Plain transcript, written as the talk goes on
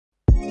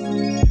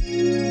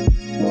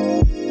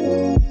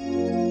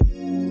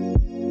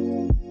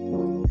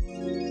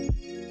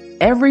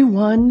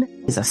Everyone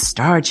is a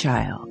star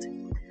child,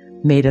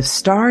 made of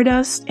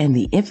stardust and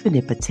the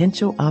infinite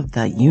potential of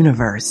the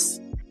universe.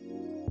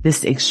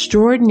 This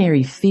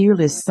extraordinary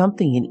fearless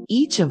something in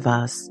each of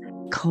us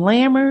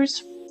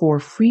clamors for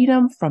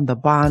freedom from the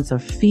bonds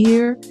of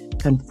fear,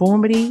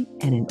 conformity,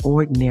 and an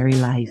ordinary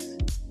life.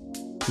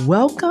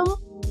 Welcome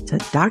to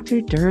Dr.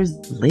 Durrs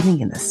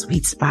Living in the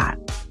Sweet Spot,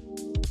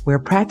 where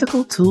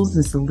practical tools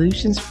and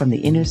solutions from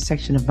the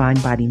intersection of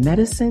mind-body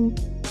medicine,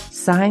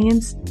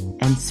 science,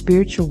 and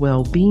spiritual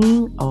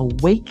well-being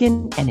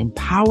awaken and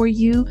empower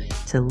you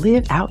to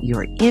live out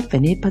your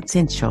infinite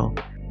potential,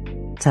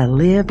 to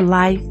live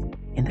life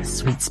in the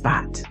sweet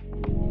spot.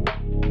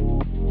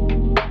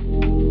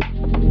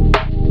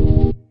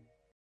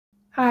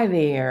 Hi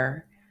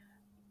there.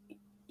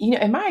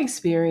 In my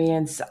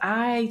experience,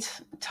 I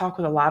talk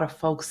with a lot of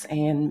folks,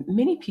 and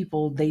many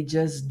people, they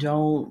just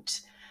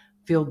don't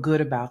feel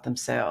good about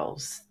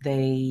themselves.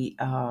 They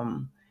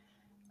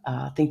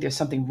think there's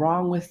something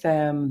wrong with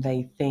them.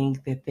 They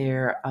think that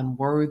they're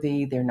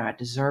unworthy, they're not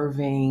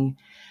deserving.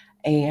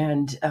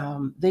 And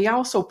they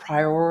also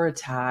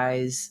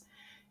prioritize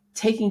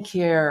taking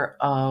care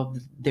of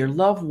their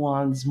loved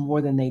ones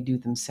more than they do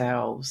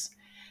themselves.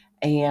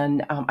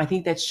 And I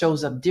think that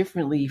shows up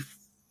differently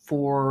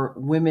for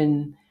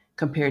women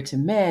compared to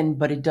men,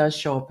 but it does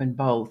show up in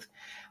both.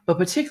 But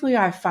particularly,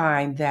 I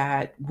find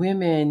that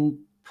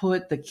women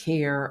put the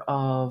care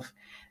of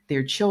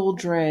their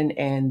children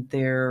and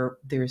their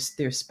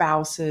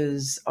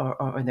spouses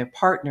or their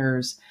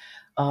partners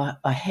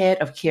ahead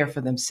of care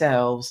for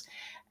themselves.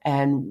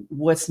 And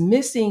what's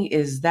missing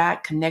is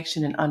that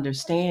connection and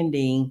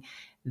understanding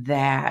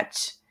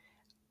that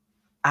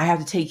I have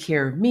to take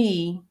care of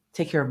me,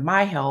 take care of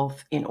my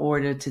health in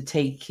order to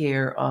take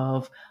care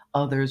of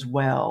others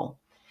well.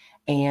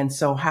 And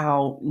so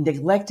how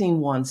neglecting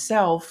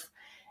oneself,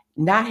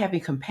 not having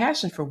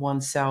compassion for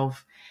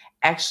oneself,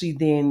 actually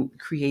then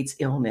creates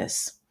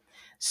illness.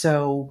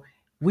 So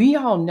we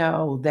all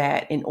know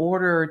that in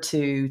order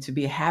to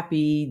be a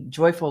happy,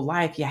 joyful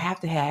life, you have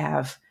to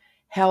have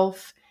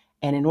health.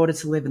 And in order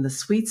to live in the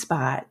sweet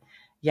spot,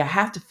 you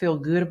have to feel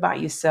good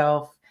about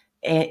yourself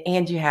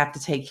and you have to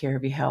take care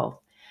of your health.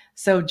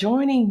 So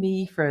joining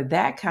me for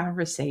that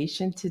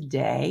conversation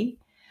today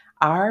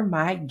are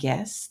my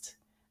guests.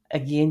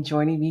 Again,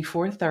 joining me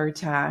for a third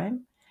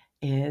time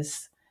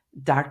is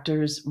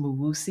Doctors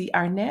Mawusi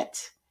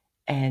Arnett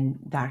and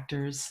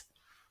Doctors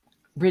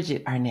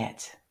Bridgette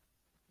Arnett.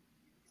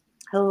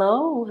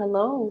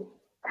 Hello.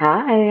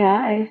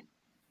 Hi.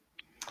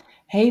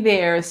 Hey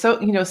there. So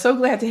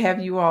glad to have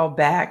you all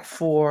back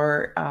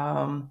for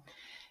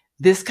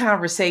this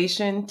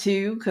conversation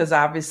too, because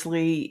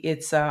obviously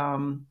it's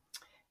as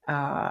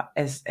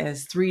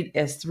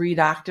three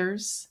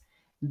doctors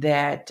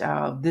that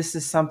this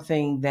is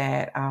something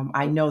that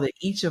I know that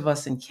each of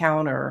us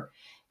encounter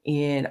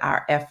in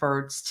our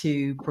efforts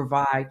to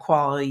provide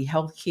quality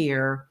health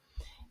care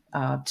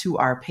to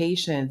our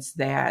patients,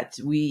 that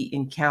we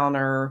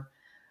encounter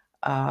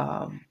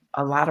a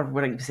lot of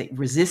what I say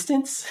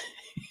resistance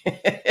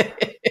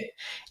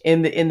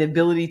in the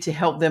ability to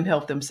help them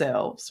help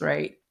themselves,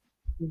 right?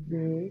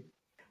 hmm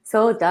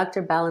So,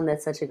 Dr. Ballin,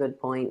 that's such a good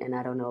point, and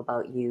I don't know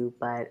about you,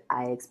 but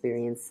I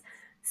experience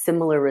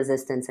similar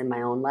resistance in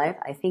my own life.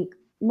 I think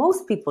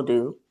most people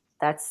do.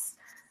 That's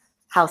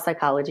how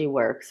psychology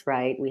works,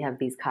 right? We have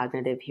these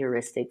cognitive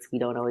heuristics. We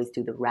don't always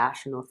do the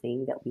rational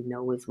thing that we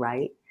know is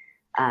right,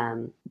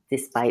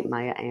 despite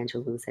Maya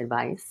Angelou's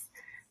advice.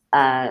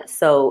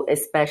 So,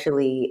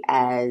 especially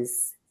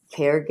as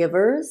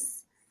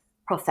caregivers,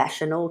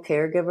 professional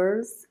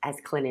caregivers, as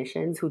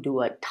clinicians who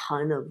do a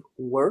ton of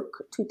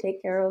work to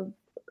take care of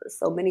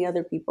so many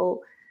other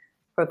people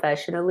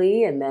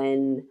professionally, and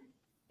then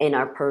in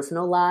our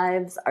personal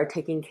lives are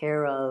taking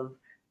care of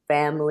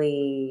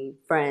family,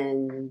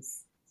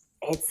 friends.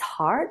 It's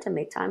hard to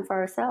make time for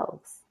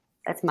ourselves.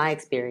 That's my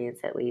experience,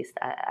 at least.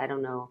 I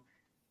don't know.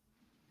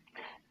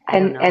 I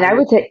don't know And how I you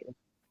would guys say,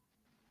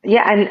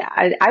 yeah,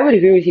 and I would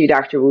agree with you,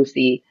 Dr.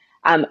 Wusi.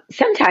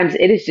 Sometimes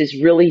it is just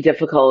really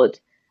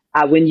difficult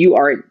when you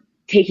are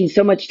taking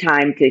so much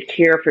time to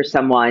care for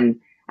someone.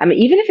 I mean,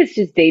 even if it's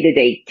just day to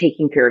day,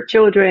 taking care of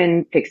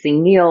children,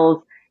 fixing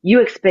meals,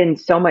 you expend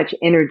so much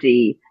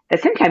energy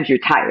that sometimes you're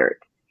tired.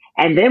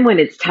 And then when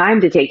it's time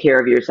to take care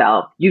of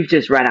yourself, you've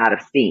just run out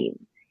of steam.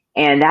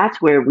 And that's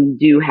where we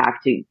do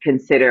have to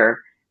consider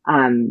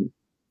um,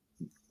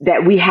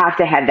 that we have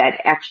to have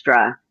that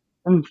extra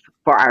oomph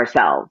for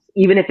ourselves,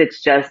 even if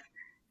it's just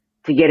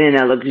to get in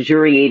a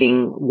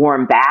luxuriating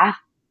warm bath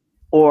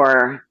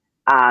or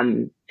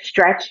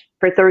stretch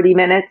for 30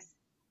 minutes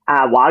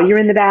while you're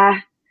in the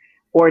bath,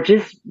 or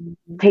just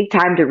take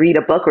time to read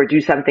a book or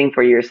do something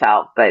for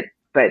yourself. But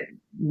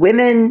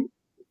women,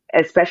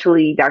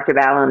 especially Dr.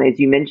 Ballon, as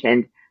you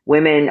mentioned,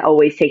 women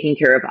always taking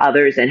care of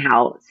others and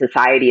how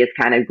society has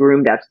kind of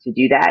groomed us to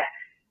do that.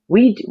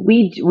 We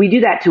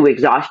do that to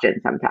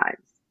exhaustion sometimes.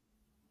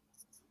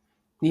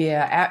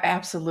 Yeah,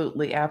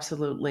 absolutely.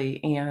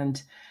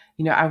 And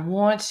I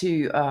want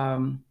to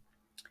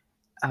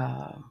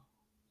uh,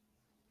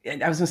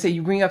 I was going to say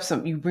you bring up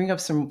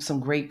some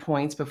great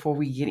points. Before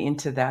we get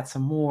into that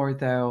some more,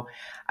 though,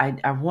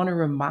 I want to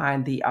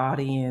remind the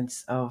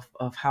audience of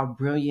how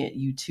brilliant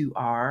you two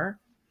are.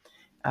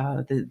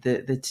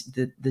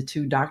 The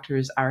two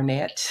doctors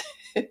Arnett,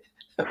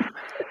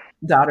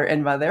 daughter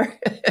and mother.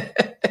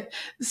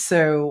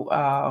 So,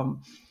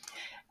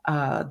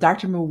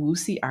 Dr.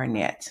 Mawusi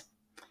Arnett.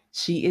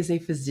 She is a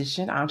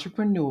physician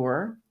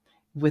entrepreneur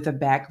with a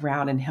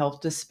background in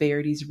health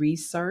disparities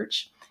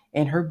research,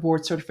 and her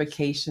board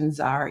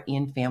certifications are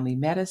in family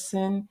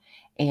medicine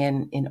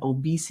and in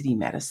obesity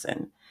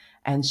medicine.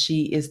 And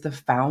she is the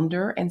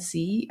founder and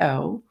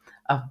CEO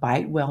of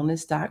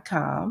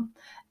bitewellness.com,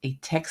 a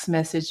text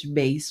message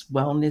based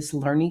wellness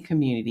learning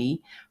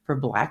community for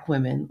Black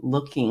women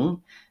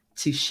looking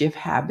to shift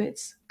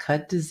habits,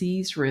 cut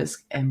disease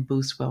risk, and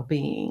boost well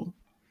being.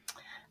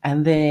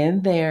 And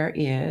then there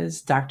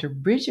is Dr.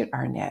 Bridgette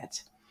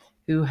Arnett,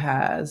 who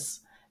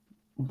has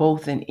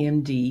both an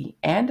MD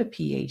and a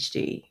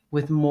PhD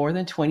with more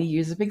than 20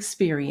 years of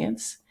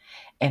experience.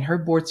 And her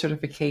board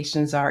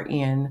certifications are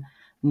in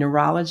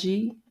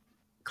neurology,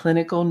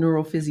 clinical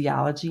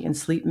neurophysiology, and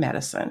sleep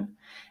medicine.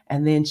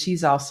 And then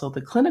she's also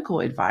the clinical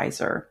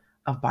advisor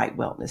of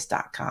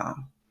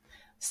bitewellness.com.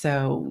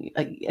 So,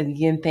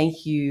 again,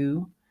 thank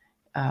you,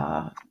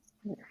 uh,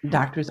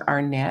 Doctors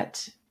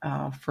Arnett,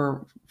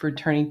 for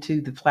turning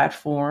to the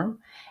platform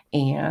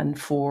and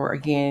for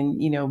again,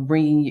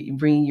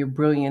 bringing your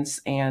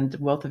brilliance and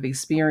wealth of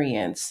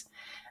experience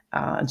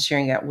and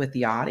sharing that with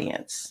the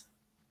audience.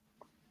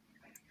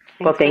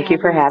 Well, Thanks for thank you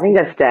for having me having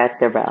us, too.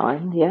 Dr.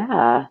 Bellin.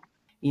 Yeah.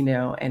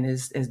 And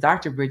as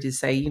Dr. Bridges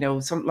say, a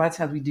lot of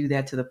times we do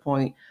that to the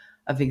point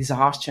of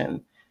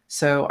exhaustion.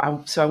 So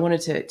I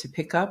wanted to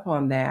pick up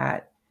on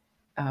that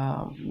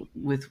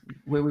with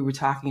where we were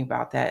talking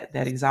about that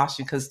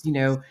exhaustion because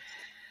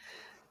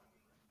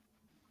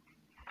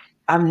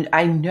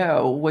I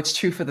know what's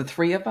true for the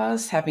three of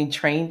us, having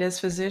trained as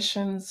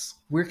physicians,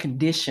 we're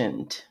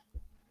conditioned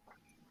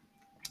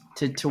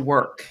to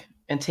work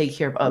and take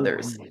care of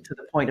others Hmm. to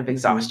the point of Hmm.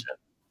 exhaustion.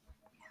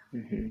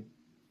 Hmm.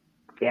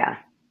 Yeah.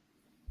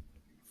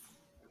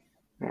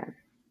 Yeah.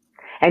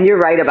 And you're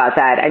right about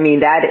that. I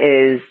mean, that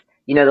is,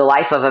 the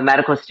life of a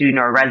medical student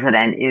or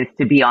resident is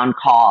to be on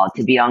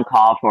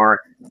call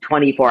for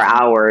 24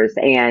 hours.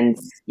 And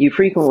you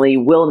frequently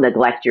will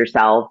neglect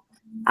yourself.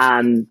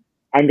 Um,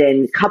 and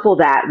then couple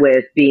that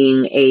with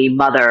being a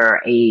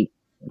mother, a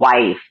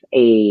wife,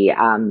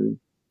 um,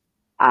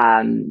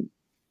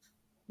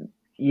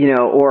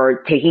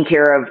 or taking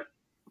care of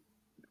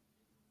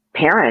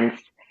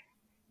parents,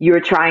 you're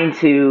trying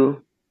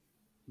to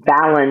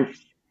balance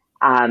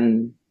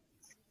um,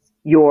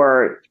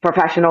 your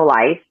professional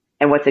life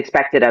and what's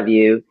expected of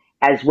you,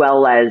 as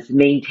well as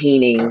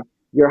maintaining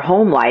your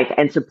home life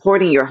and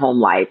supporting your home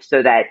life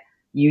so that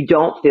you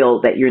don't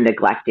feel that you're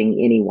neglecting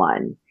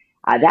anyone.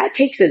 That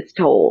takes its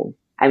toll.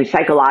 I mean,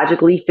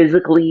 psychologically,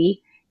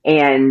 physically,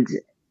 and,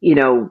 you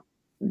know,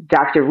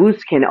 Dr.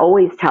 Roos can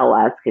always tell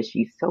us, because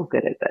she's so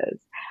good at this,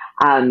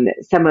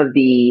 some of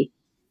the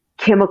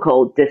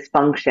chemical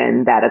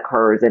dysfunction that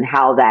occurs and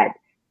how that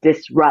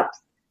disrupts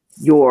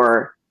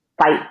your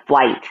fight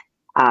flight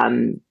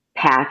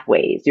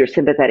pathways, your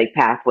sympathetic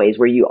pathways,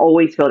 where you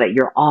always feel that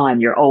you're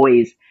on, you're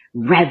always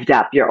revved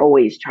up, you're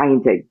always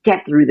trying to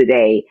get through the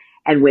day.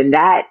 And when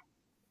that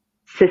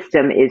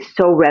system is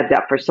so revved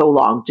up for so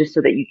long, just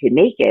so that you can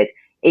make it,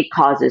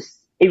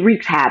 it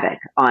wreaks havoc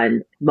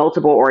on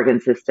multiple organ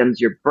systems,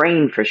 your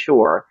brain for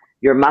sure,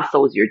 your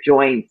muscles, your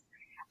joints.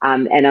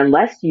 And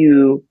unless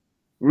you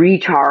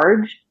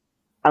recharge,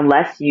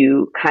 unless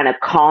you kind of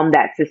calm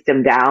that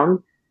system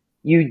down,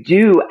 you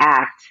do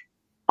act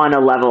on a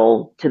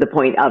level to the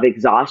point of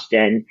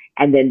exhaustion.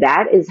 And then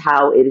that is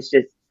how it is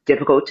just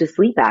difficult to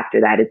sleep after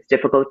that. It's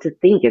difficult to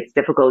think. It's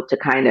difficult to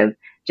kind of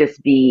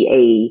just be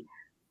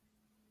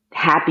a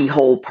happy,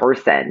 whole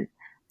person,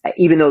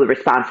 even though the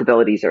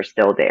responsibilities are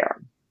still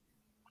there.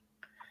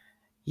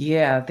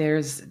 Yeah,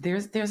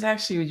 there's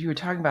actually you were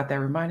talking about that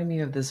reminded me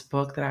of this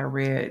book that I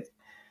read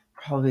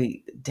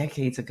probably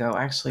decades ago,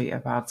 actually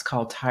about it's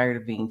called Tired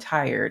of Being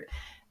Tired,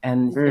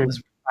 and it Mm,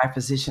 was by a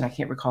physician. I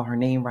can't recall her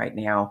name right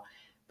now,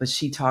 but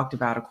she talked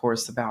about, of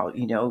course, about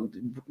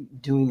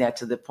doing that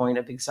to the point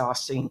of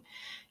exhausting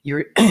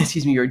your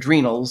excuse me your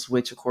adrenals,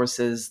 which of course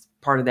is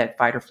part of that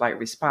fight or flight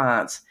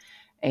response,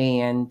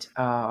 and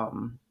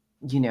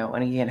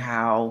and again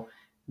how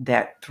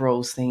that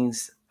throws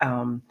things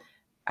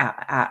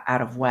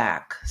out of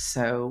whack.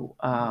 So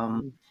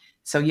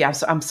yeah,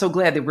 so I'm so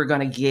glad that we're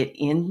going to get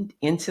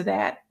into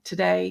that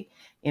today.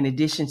 In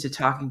addition to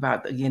talking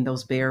about again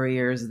those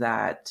barriers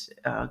that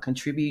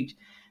contribute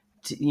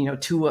to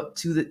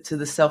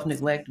the self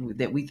neglect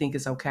that we think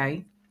is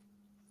okay.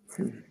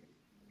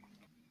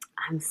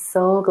 I'm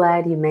so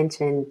glad you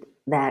mentioned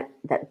that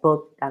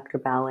book, Dr.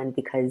 Bowen,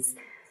 because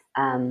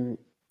um,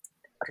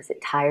 what is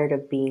it? Tired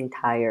of being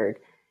tired.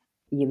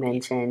 You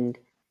mentioned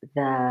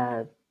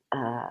the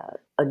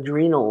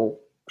adrenal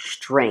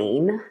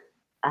strain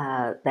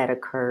that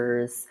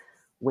occurs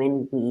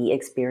when we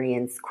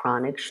experience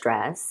chronic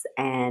stress,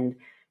 and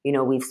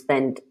We've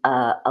spent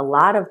a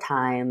lot of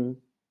time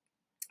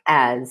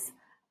as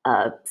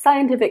a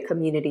scientific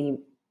community,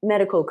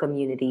 medical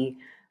community,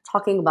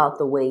 talking about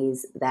the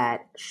ways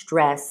that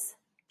stress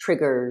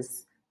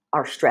triggers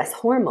our stress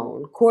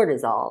hormone,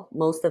 cortisol.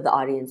 Most of the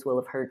audience will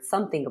have heard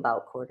something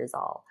about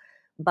cortisol.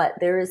 But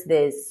there is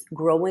this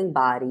growing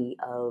body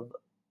of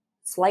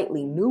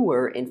slightly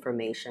newer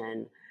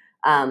information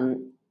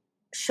um,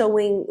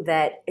 showing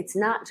that it's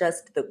not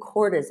just the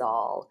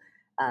cortisol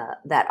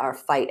that our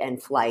fight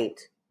and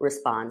flight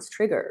response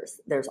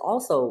triggers. There's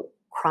also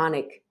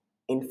chronic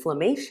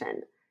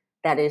inflammation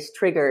that is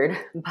triggered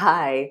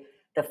by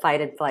the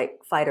fight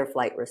or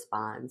flight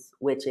response,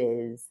 which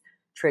is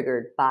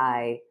triggered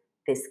by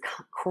this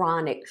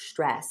chronic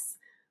stress,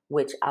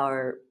 which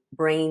our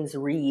brains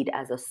read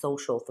as a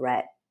social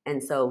threat.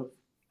 And so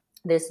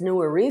this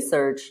newer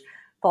research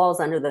falls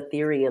under the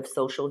theory of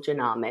social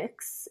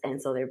genomics.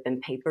 And so there have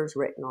been papers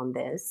written on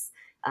this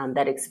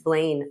that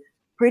explain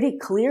pretty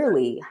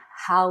clearly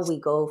how we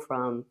go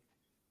from.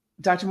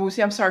 Dr.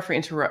 Mawusi, I'm sorry for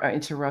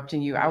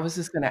interrupting you. I was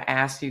just going to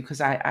ask you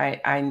because I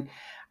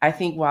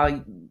think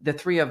while the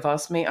three of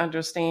us may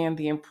understand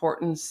the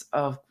importance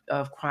of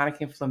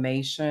chronic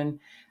inflammation,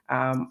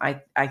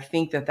 I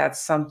think that that's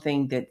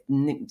something that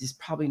is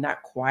probably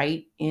not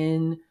quite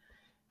in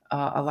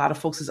a lot of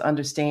folks'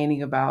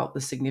 understanding about the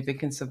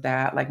significance of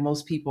that. Like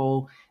most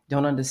people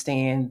don't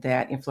understand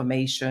that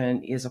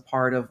inflammation is a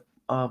part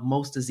of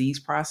most disease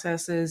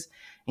processes,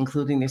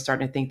 including they're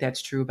starting to think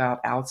that's true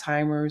about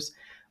Alzheimer's.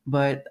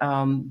 But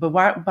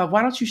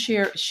why don't you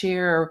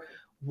share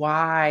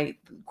why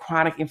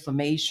chronic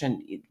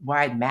inflammation,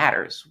 why it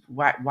matters,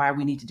 why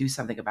we need to do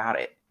something about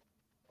it?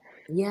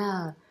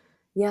 Yeah,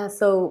 yeah.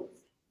 So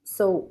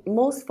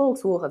most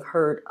folks will have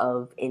heard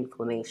of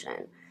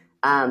inflammation,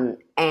 and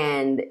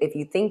if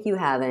you think you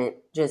haven't,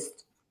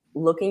 just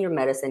look in your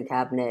medicine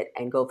cabinet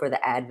and go for the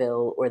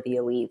Advil or the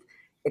Aleve.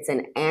 It's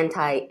an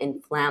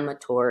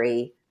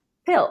anti-inflammatory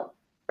pill,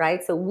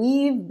 right? So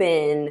we've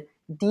been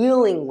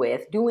dealing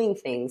with doing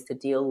things to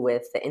deal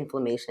with the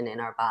inflammation in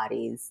our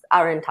bodies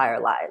our entire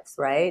lives,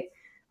 right?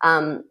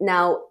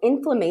 Now,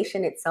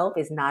 inflammation itself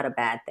is not a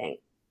bad thing.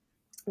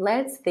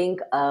 Let's think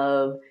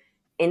of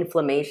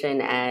inflammation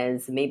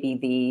as maybe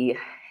the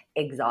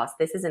exhaust.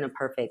 This isn't a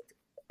perfect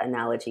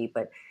analogy,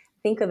 but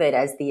think of it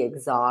as the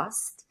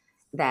exhaust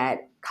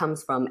that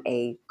comes from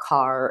a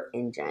car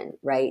engine,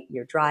 right?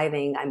 You're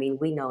driving. I mean,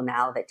 we know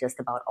now that just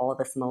about all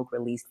the smoke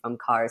released from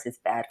cars is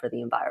bad for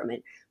the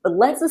environment. But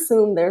let's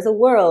assume there's a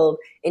world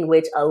in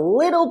which a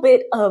little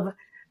bit of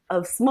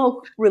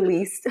smoke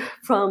released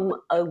from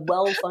a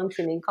well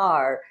functioning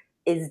car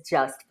is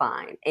just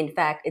fine. In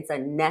fact, it's a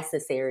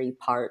necessary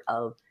part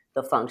of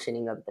the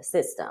functioning of the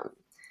system.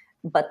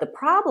 But the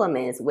problem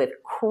is with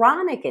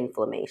chronic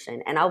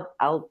inflammation, and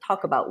I'll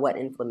talk about what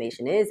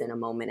inflammation is in a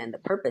moment and the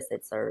purpose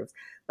it serves.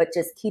 But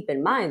just keep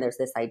in mind, there's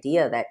this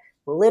idea that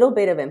a little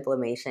bit of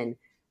inflammation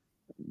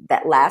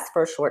that lasts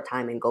for a short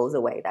time and goes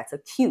away, that's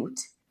acute,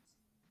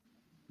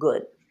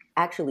 good,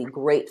 actually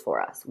great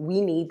for us.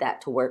 We need that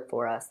to work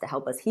for us to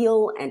help us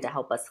heal and to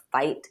help us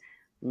fight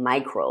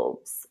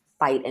microbes,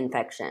 fight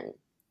infection.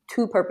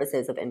 Two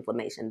purposes of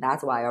inflammation.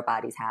 That's why our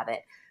bodies have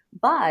it.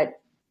 But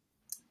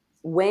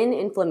when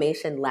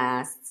inflammation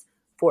lasts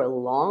for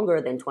longer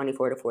than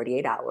 24 to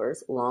 48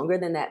 hours, longer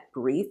than that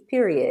brief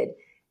period,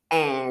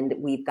 and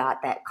we've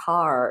got that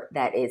car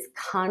that is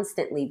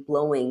constantly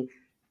blowing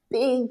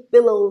big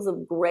billows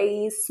of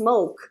gray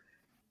smoke,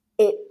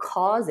 it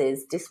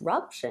causes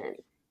disruption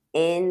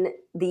in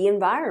the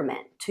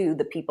environment to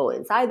the people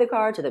inside the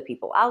car, to the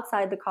people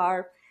outside the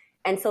car.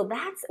 And so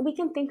we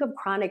can think of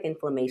chronic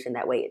inflammation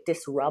that way. It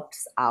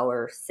disrupts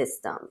our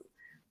system.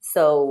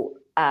 So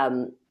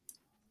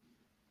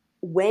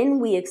when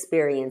we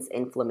experience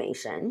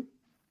inflammation,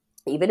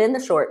 even in the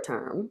short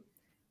term,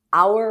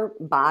 our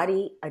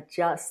body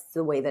adjusts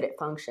the way that it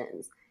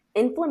functions.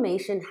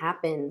 Inflammation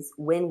happens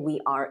when we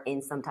are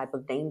in some type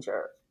of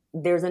danger.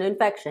 There's an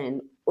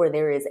infection or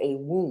there is a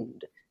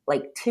wound,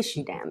 like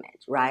tissue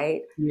damage,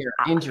 right? Your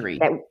Uh, injury.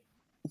 that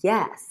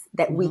yes,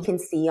 that we Mhm. can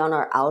see on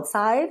our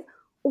outside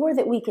or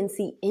that we can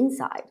see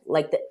inside,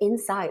 like the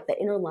inside, the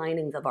inner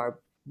linings of our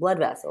blood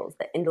vessels,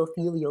 the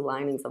endothelial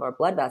linings of our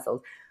blood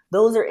vessels.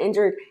 Those are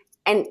injured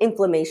and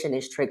inflammation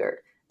is triggered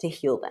to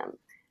heal them.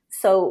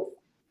 So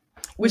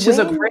Which is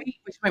a when great,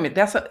 which, wait a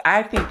minute,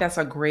 I think that's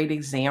a great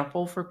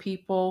example for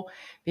people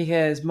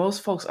because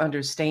most folks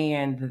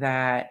understand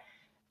that,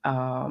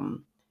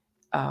 um,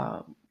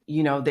 uh,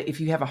 that if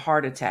you have a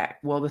heart attack,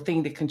 well, the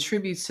thing that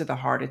contributes to the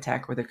heart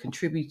attack or that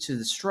contributes to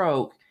the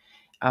stroke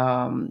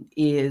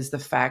is the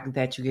fact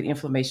that you get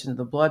inflammation of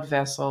the blood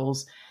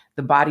vessels.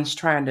 The body's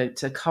trying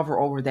to cover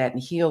over that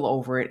and heal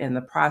over it. In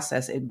the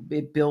process,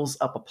 it builds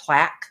up a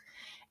plaque,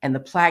 and the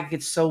plaque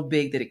gets so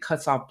big that it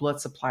cuts off blood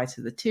supply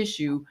to the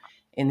tissue.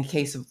 In the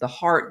case of the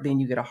heart, then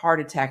you get a heart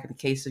attack. In the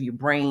case of your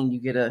brain, you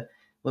get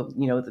what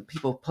the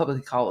people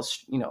publicly call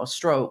a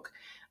stroke.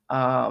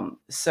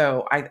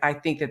 So I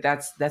think that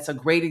that's a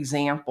great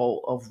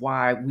example of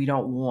why we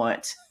don't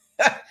want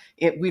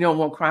we don't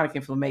want chronic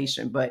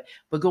inflammation. But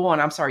go on.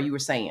 I'm sorry, you were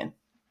saying.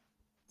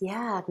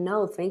 Yeah,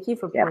 no, thank you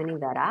for Yep. pointing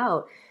that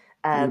out.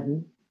 Uh, Hmm.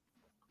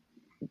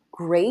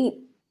 Great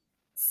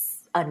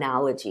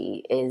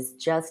analogy is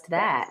just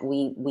that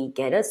Yes. we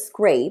get a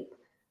scrape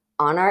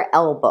on our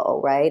elbow,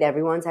 right?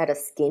 Everyone's had a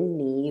skinned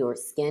knee or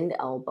skinned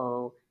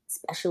elbow,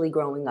 especially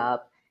growing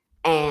up,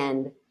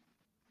 and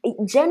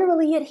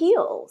generally it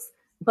heals.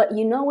 But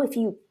you know, if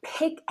you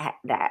pick at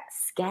that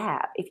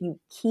scab, if you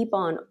keep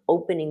on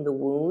opening the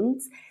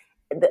wounds,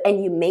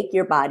 and you make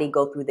your body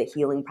go through the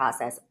healing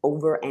process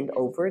over and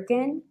over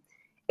again,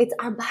 it's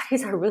our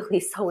bodies are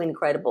really so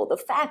incredible. The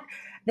fact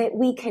that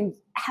we can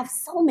have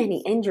so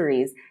many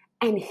injuries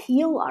and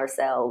heal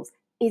ourselves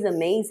is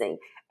amazing.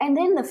 And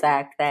then the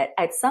fact that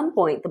at some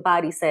point the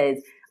body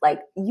says, like,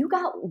 you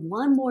got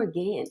one more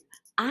again.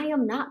 I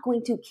am not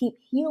going to keep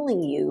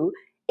healing you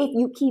if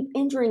you keep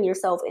injuring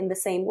yourself in the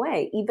same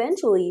way.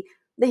 Eventually,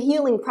 the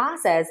healing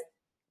process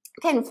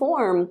can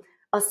form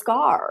a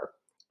scar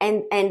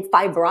and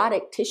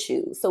fibrotic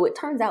tissue. So it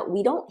turns out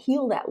we don't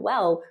heal that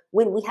well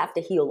when we have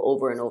to heal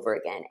over and over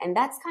again. And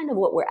that's kind of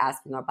what we're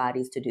asking our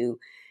bodies to do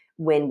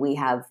when we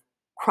have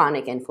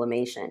chronic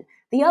inflammation.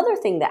 The other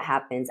thing that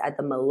happens at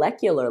the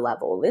molecular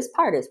level, this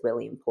part is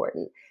really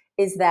important,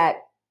 is that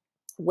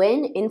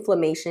when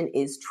inflammation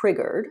is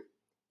triggered,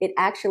 it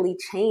actually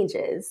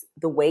changes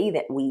the way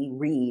that we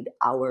read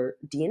our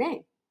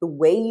DNA, the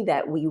way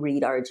that we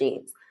read our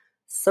genes.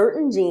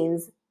 Certain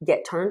genes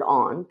get turned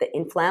on, the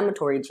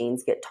inflammatory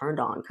genes get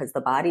turned on because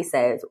the body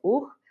says,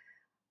 ooh,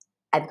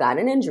 I've got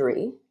an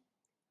injury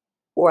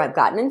or I've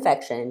got an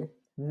infection.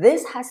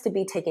 This has to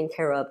be taken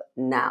care of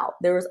now.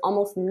 There is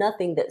almost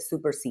nothing that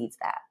supersedes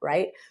that,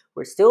 right?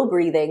 We're still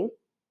breathing,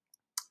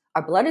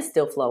 our blood is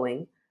still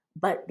flowing,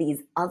 but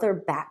these other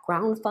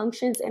background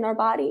functions in our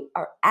body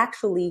are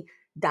actually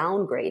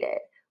downgraded.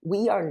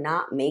 We are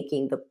not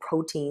making the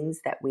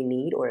proteins that we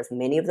need, or as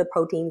many of the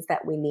proteins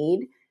that we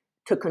need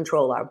to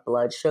control our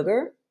blood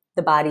sugar.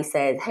 The body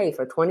says, hey,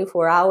 for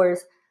 24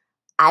 hours,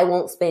 I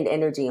won't spend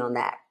energy on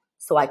that.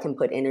 So I can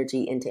put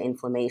energy into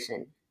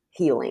inflammation,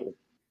 healing.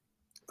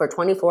 For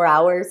 24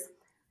 hours,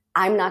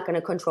 I'm not going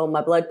to control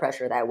my blood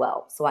pressure that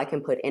well. So I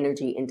can put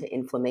energy into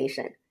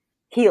inflammation,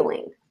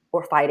 healing,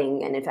 or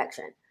fighting an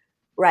infection,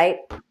 right?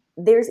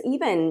 There's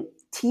even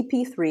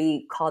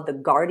TP3 called the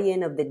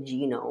guardian of the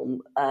genome,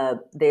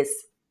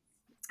 this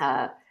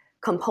uh,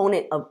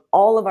 component of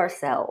all of our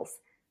cells.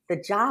 The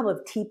job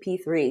of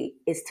TP3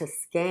 is to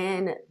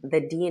scan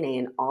the DNA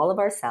in all of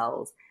our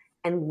cells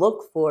and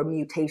look for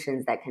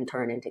mutations that can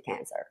turn into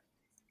cancer,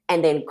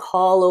 and then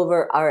call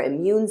over our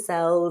immune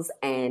cells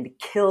and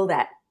kill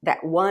that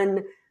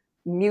one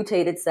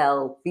mutated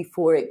cell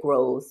before it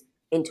grows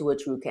into a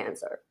true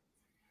cancer.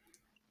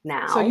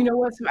 So you Now, know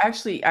what? So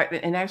actually,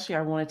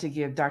 I wanted to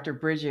give Dr.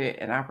 Bridget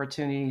an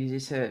opportunity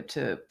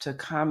to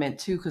comment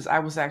too, because I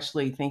was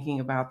actually thinking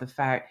about the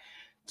fact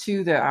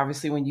too that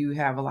obviously when you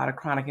have a lot of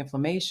chronic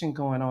inflammation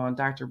going on,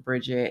 Dr.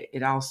 Bridget,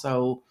 it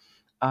also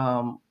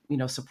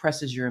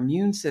suppresses your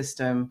immune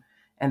system,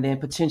 and then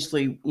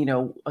potentially,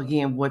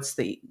 again, what's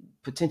the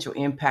potential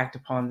impact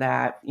upon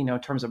that, in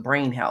terms of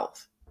brain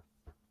health?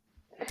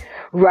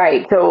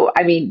 Right. So,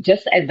 I mean,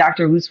 just as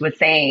Dr. Hoos was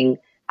saying,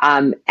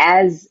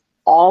 as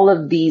all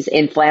of these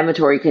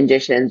inflammatory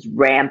conditions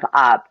ramp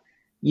up,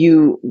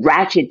 you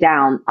ratchet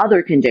down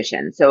other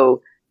conditions.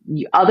 So,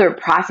 other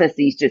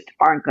processes just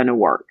aren't going to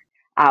work.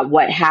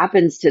 What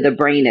happens to the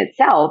brain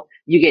itself,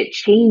 you get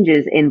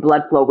changes in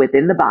blood flow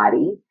within the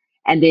body,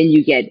 and then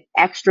you get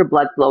extra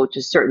blood flow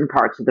to certain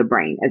parts of the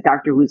brain. As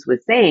Dr. Hoos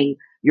was saying,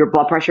 your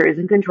blood pressure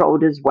isn't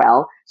controlled as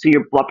well. So,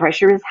 your blood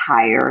pressure is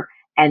higher,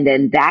 and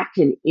then that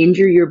can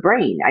injure your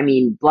brain. I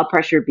mean, blood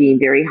pressure being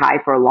very high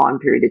for a long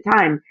period of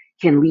time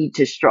can lead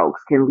to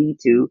strokes, can lead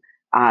to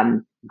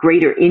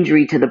greater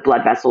injury to the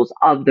blood vessels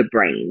of the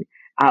brain.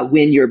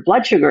 When your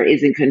blood sugar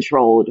isn't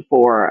controlled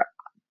for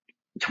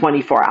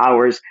 24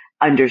 hours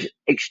under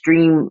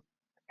extreme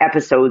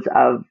episodes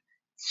of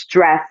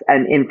stress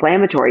and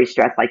inflammatory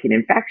stress, like an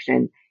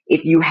infection,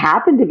 if you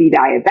happen to be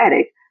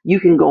diabetic, you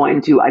can go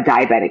into a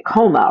diabetic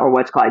coma, or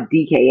what's called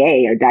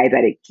DKA, or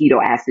diabetic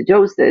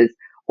ketoacidosis,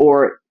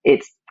 or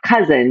its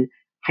cousin,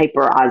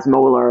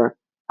 hyperosmolar,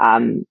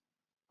 um,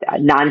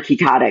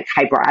 non-ketotic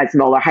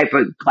hyperosmolar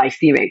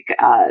hyperglycemic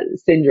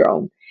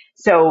syndrome.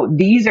 So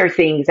these are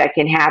things that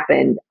can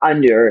happen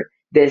under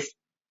this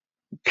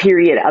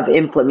period of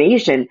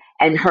inflammation.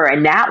 And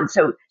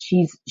so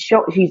she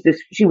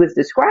was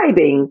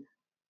describing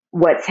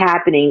what's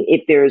happening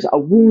if there's a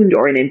wound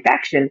or an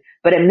infection.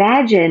 But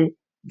imagine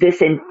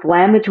this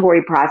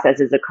inflammatory process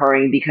is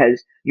occurring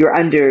because you're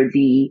under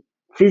the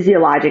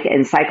physiologic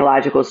and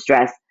psychological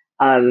stress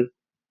of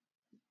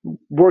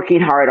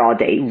working hard all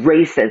day,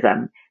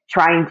 racism,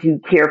 trying to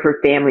care for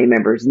family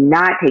members,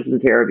 not taking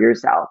care of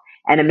yourself.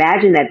 And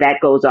imagine that that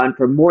goes on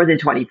for more than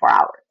 24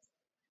 hours,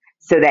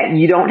 so that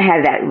you don't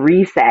have that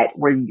reset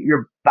where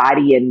your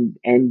body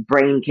and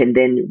brain can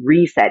then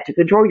reset to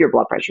control your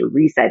blood pressure,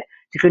 reset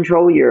to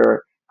control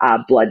your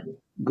blood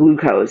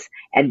glucose.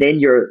 And then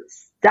you're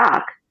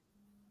stuck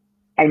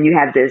and you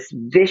have this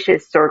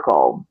vicious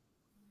circle,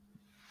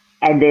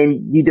 and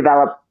then you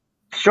develop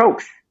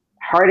strokes,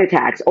 heart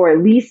attacks, or at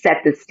least set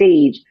the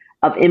stage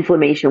of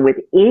inflammation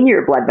within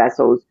your blood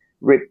vessels,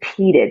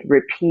 repeated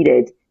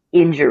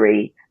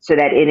injury, so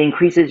that it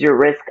increases your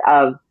risk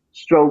of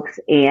strokes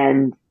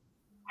and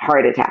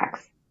heart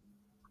attacks.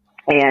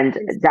 And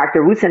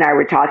Dr. Woods and I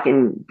were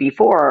talking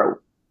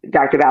before,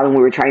 Dr. Ballin,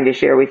 we were trying to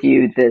share with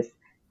you this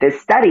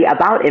study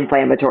about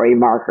inflammatory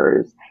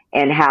markers,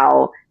 and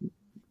how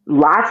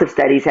lots of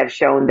studies have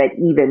shown that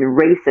even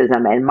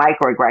racism and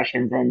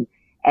microaggressions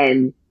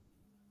and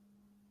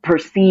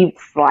perceived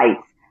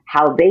slights,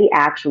 how they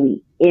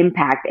actually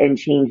impact and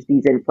change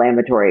these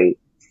inflammatory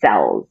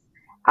cells,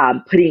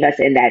 putting us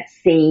in that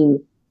same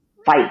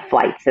fight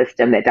flight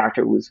system that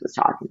Dr. Woods was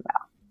talking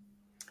about.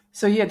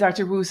 So yeah,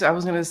 Dr. Roos, I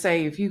was going to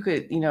say, if you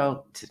could,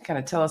 kind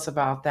of tell us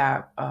about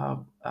that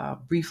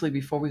briefly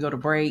before we go to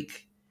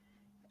break.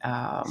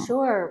 Um,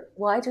 Sure.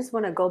 Well, I just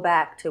want to go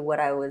back to what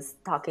I was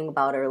talking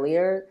about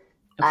earlier.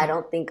 I okay.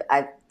 don't think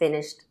I've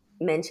finished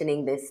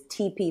mentioning this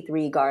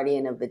TP3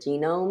 guardian of the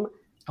genome,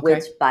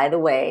 which, Okay. by the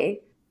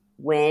way,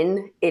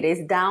 when it is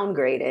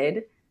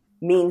downgraded,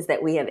 means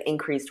that we have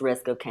increased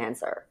risk of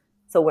cancer.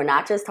 So we're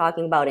not just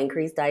talking about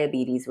increased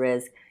diabetes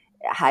risk,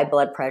 high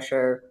blood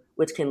pressure,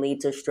 which can lead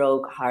to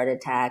stroke, heart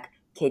attack,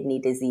 kidney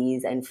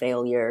disease, and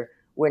failure.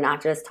 We're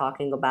not just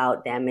talking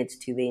about damage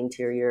to the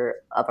interior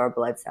of our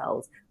blood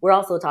cells. We're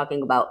also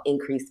talking about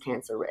increased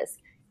cancer risk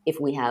if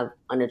we have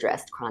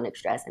unaddressed chronic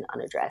stress and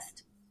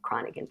unaddressed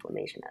chronic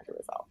inflammation as a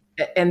result.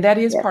 And that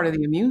is Yes, part of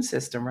the immune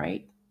system,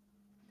 right?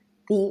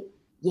 The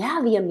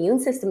the immune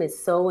system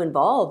is so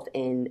involved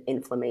in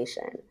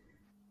inflammation.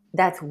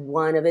 That's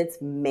one of its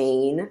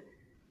main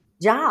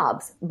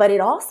jobs, but it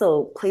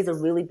also plays a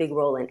really big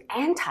role in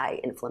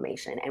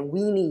anti-inflammation, and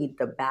we need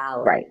the right,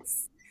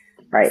 balance.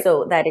 right.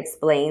 So that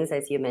explains,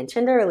 as you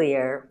mentioned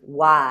earlier,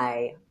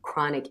 why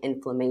chronic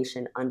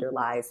inflammation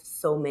underlies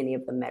so many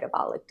of the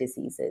metabolic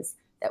diseases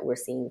that we're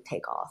seeing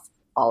take off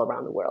all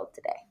around the world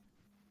today.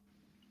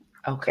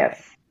 Okay.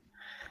 Yes.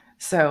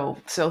 So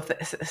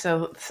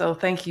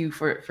thank you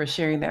for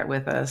sharing that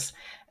with us.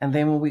 And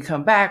then when we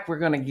come back, we're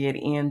going to get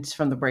in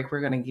from the break.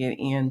 We're going to get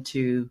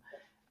into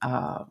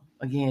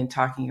again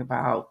talking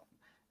about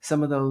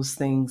some of those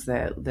things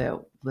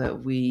that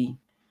we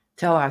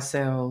tell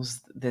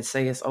ourselves that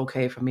say it's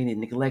okay for me to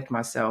neglect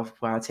myself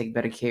while I take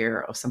better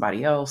care of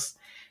somebody else,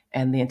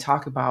 and then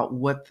talk about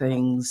what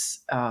things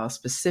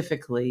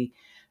specifically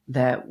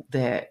that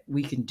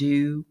we can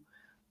do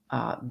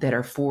that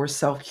are for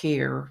self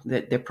care,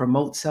 that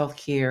promote self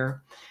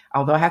care.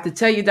 Although I have to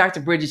tell you,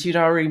 Dr. Bridges, you'd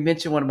already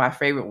mentioned one of my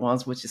favorite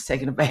ones, which is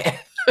taking a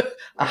bath, a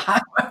Yes.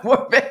 hot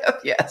warm bath.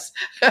 Yes.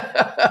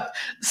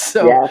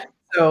 so Yes.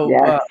 so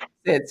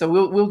Yes. so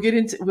we'll get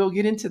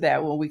into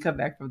that when we come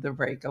back from the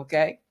break.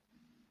 Okay.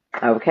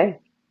 Okay.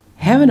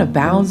 Heaven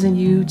Abounds in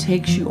You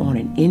takes you on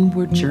an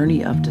inward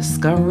journey of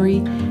discovery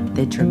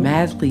that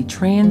dramatically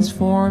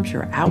transforms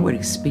your outward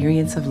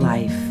experience of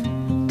life.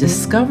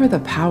 Discover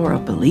the power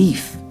of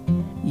belief.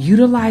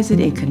 Utilize it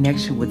in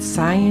connection with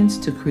science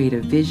to create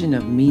a vision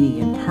of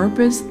meaning and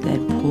purpose that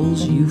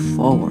pulls you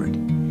forward.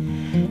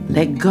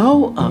 Let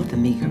go of the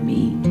meager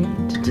me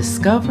to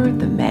discover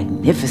the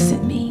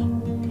magnificent me.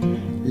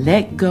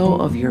 Let go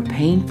of your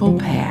painful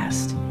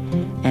past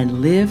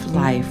and live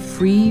life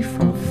free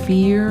from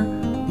fear,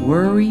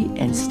 worry,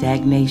 and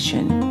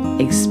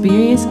stagnation.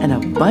 Experience an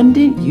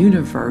abundant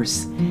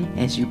universe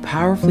as you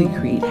powerfully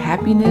create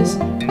happiness,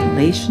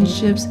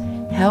 relationships,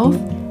 health,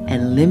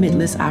 and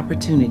limitless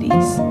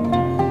opportunities.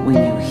 When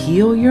you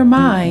heal your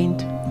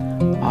mind,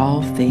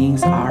 all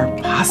things are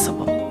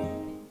possible.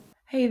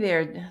 Hey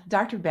there,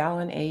 Dr.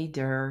 Ballin A.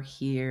 Durr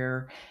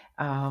here.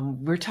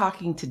 We're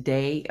talking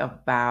today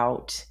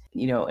about,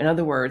 in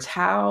other words,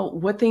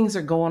 what things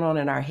are going on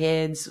in our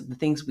heads, the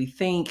things we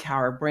think, how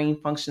our brain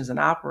functions and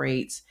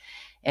operates,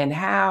 and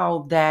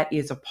how that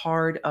is a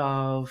part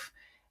of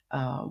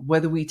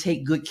whether we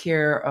take good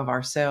care of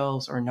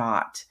ourselves or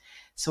not.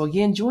 So,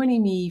 again,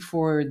 joining me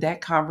for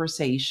that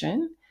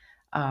conversation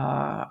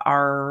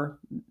are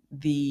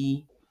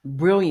the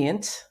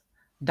brilliant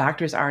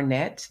Doctors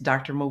Arnett,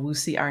 Dr.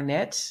 Mawusi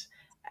Arnett,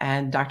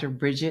 and Dr.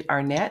 Bridgette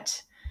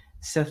Arnett.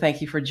 So thank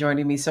you for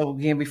joining me. So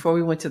again, before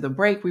we went to the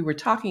break, we were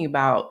talking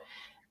about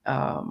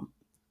um,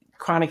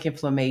 chronic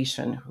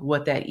inflammation,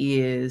 what that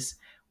is,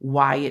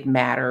 why it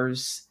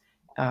matters,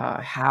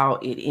 how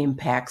it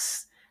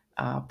impacts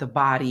the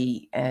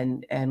body,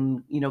 and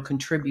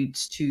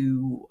contributes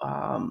to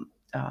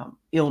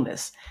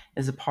illness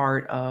as a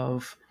part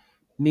of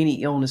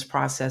many illness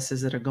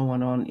processes that are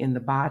going on in the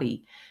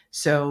body.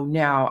 So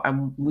now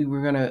we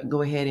were going to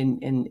go ahead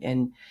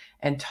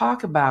and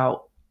talk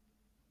about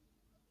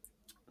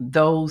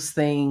those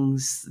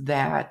things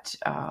that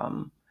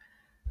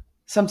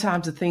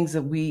sometimes the things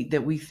that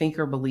we think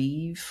or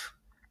believe,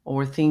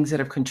 or things that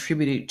have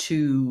contributed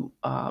to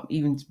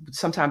even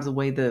sometimes the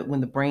way that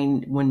when the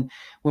brain when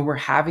we're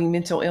having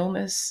mental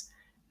illness,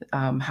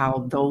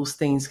 how those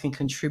things can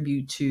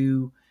contribute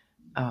to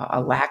a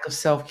lack of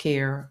self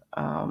care,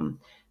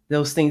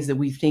 those things that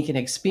we think and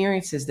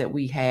experiences that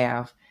we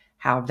have,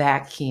 how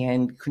that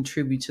can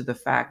contribute to the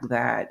fact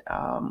that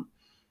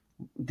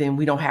then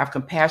we don't have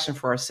compassion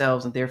for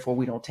ourselves, and therefore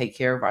we don't take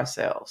care of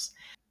ourselves.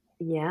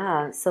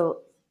 Yeah.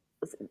 So,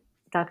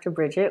 Dr.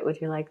 Bridgette, would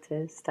you like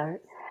to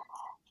start?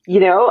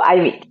 I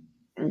mean,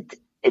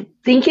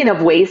 thinking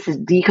of ways to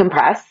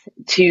decompress,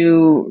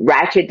 to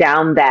ratchet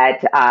down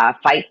that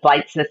fight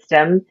flight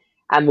system.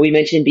 We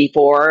mentioned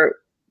before,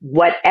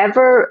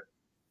 whatever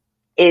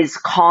is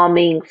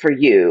calming for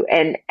you.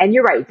 And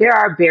you're right, there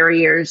are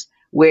barriers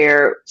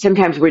where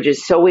sometimes we're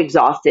just so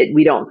exhausted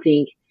we don't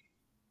think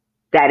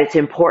that it's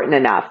important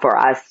enough for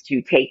us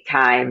to take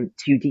time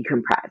to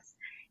decompress.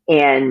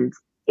 And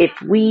if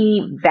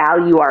we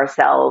value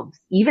ourselves,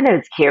 even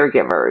as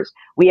caregivers,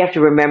 we have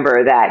to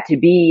remember that to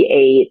be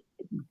a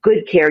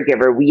good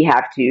caregiver, we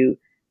have to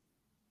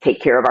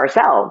take care of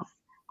ourselves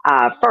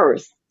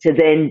first, to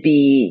then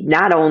be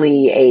not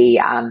only a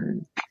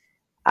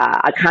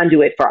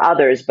conduit for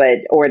others, but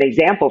or an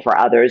example for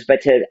others,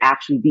 but to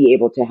actually be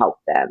able to help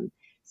them.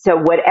 So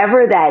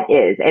whatever that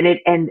is,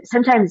 and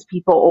sometimes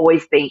people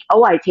always think,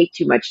 oh, I take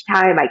too much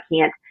time, I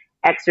can't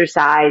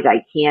exercise,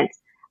 I can't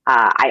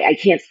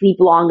sleep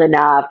long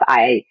enough,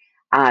 I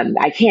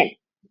can't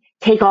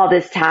take all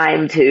this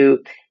time to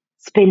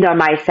spend on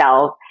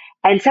myself.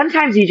 And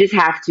sometimes you just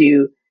have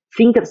to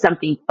think of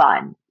something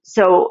fun.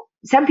 So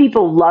some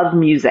people love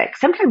music.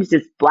 Sometimes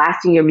just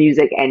blasting your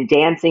music and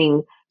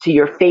dancing to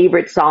your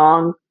favorite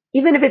song,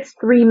 even if it's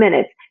 3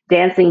 minutes,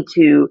 dancing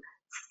to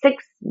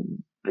 6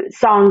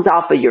 songs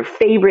off of your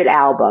favorite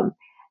album,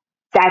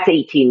 that's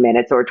 18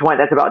 minutes or 20,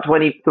 that's about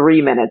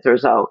 23 minutes or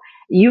so.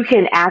 You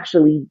can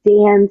actually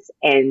dance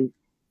and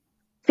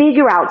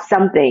figure out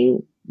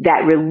something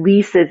that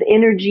releases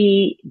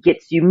energy,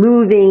 gets you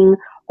moving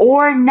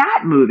or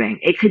not moving.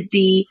 It could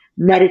be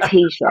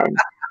meditation.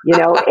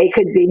 It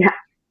could be,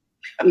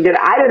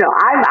 I don't know.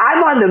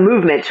 I'm on the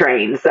movement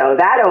train. So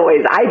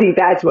I think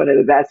that's one of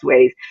the best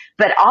ways.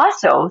 But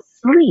also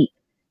sleep.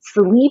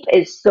 Sleep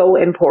is so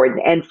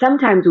important. And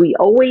sometimes we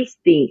always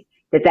think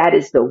that that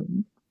is the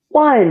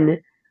one,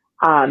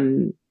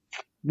 um,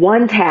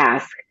 one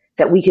task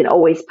that we can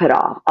always put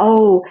off.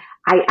 Oh,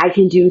 I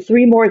can do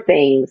 3 more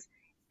things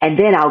and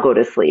then I'll go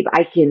to sleep.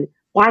 I can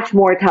watch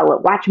more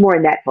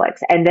Netflix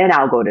and then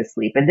I'll go to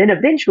sleep. And then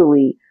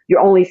eventually you're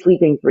only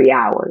sleeping 3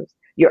 hours.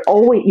 You're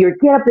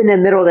get up in the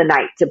middle of the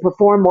night to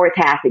perform more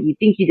tasks that you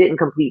think you didn't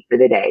complete for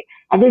the day.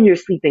 And then you're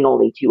sleeping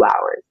only 2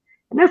 hours.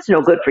 And that's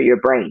no good for your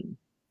brain.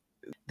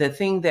 The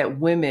thing that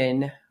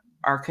women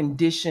are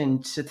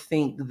conditioned to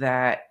think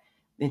that,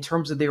 in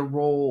terms of their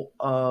role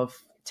of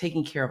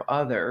taking care of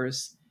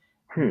others,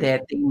 Hmm.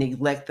 that they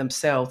neglect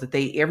themselves, that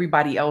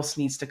everybody else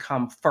needs to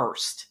come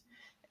first.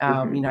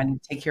 Hmm. I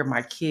need to take care of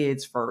my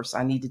kids first.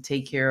 I need to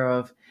take care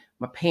of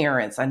my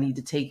parents. I need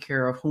to take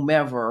care of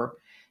whomever.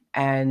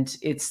 And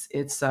it's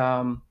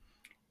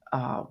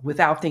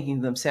without thinking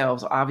of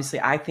themselves.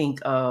 Obviously, I think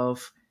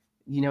of,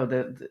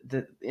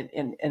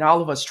 and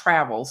all of us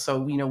travel. So,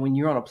 when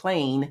you're on a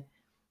plane,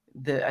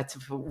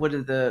 what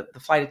do the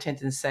flight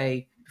attendants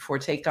say before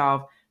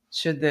takeoff?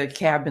 Should the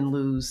cabin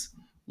lose,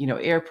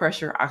 air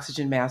pressure,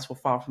 oxygen mask will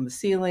fall from the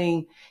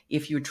ceiling.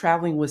 If you're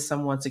traveling with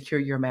someone, secure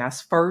your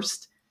mask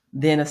first,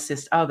 then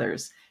assist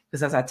others.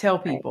 Because as I tell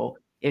Right. people,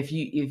 if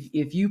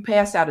you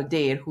pass out a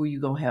dead, who are you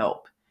gonna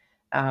help?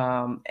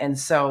 And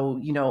so,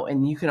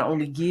 and you can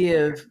only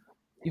give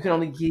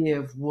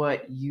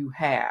what you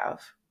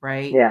have,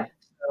 right? Yeah.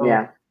 So,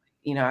 Yeah.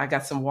 I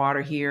got some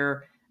water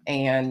here,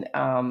 and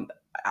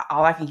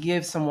all I can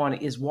give someone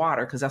is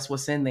water because that's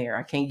what's in there.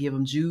 I can't give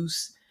them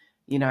juice.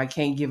 I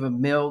can't give them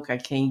milk. I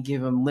can't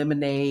give them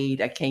lemonade.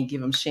 I can't give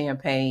them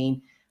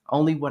champagne.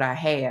 Only what I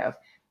have.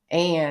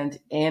 And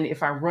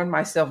if I run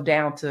myself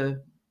down to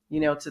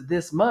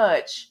this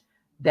much,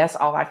 that's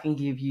all I can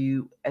give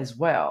you as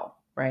well,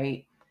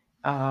 right?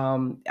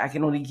 I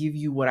can only give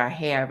you what I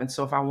have, and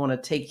so if I want to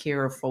take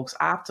care of folks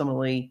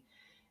optimally,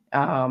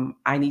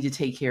 I need to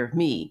take care of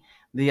me.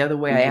 The other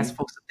way I ask Hmm.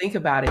 folks to think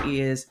about it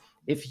is,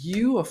 if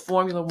you a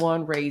Formula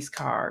One race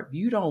car,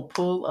 you don't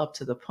pull up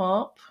to the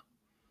pump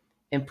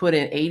and put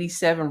in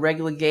 87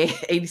 regular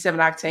gas, 87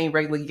 octane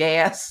regular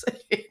gas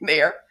in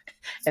there,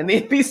 and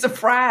then be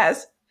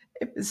surprised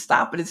if it's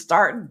stopping and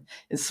starting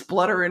and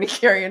spluttering and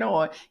carrying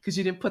on because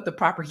you didn't put the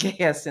proper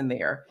gas in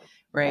there,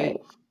 right? Right.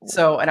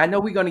 So, and I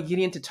know we're going to get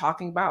into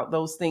talking about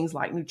those things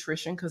like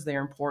nutrition because they're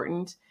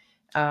important.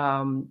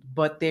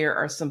 But there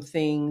are some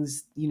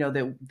things,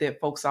 that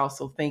folks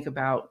also think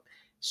about: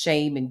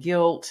 shame and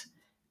guilt.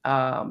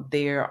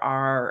 There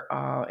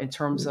are, in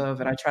terms of,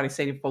 and I try to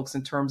say to folks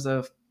in terms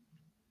of,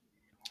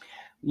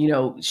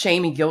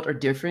 shame and guilt are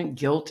different.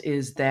 Guilt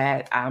is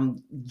that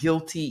I'm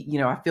guilty,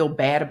 I feel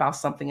bad about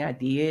something I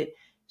did.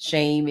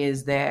 Shame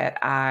is that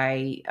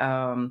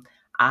that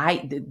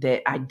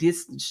I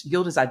did.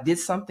 Guilt is I did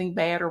something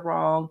bad or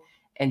wrong,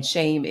 and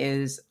shame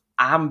is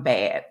I'm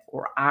bad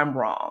or I'm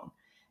wrong.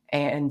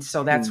 And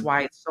so that's Hmm.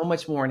 why it's so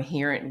much more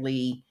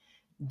inherently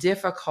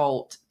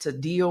difficult to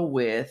deal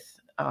with,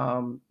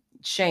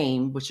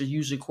 shame, which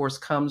usually, of course,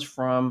 comes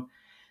from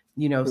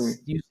Mm.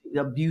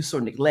 abuse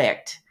or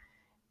neglect,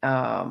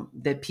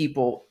 that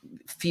people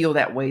feel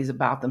that ways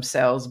about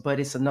themselves, but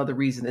it's another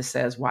reason that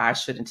says why I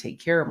shouldn't take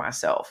care of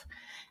myself.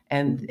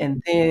 And Mhm.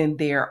 and then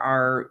there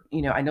are,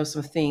 I know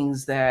some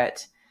things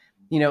that,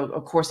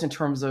 of course, in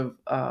terms of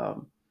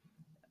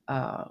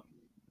uh,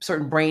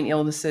 certain brain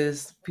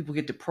illnesses, people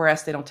get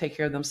depressed, they don't take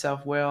care of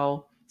themselves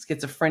well.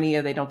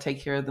 Schizophrenia, they don't take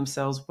care of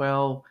themselves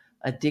well.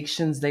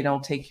 Addictions, they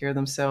don't take care of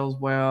themselves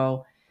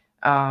well.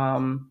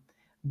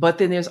 But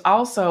then there's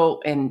also,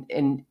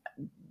 and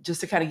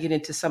just to kind of get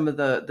into some of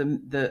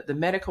the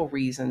medical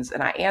reasons,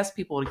 and I ask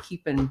people to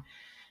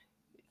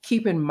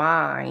keep in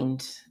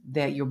mind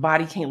that your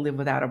body can't live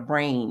without a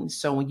brain.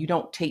 So when you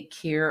don't take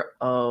care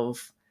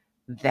of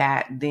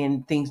that,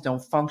 then things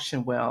don't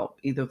function well,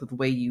 either the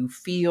way you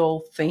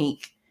feel,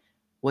 think,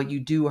 what you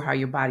do, or how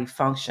your body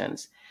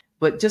functions.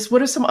 But just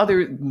what are some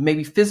other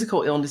maybe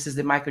physical illnesses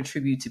that might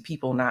contribute to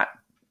people not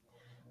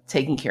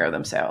taking care of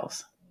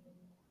themselves?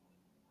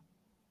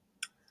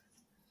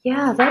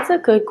 Yeah, that's a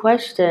good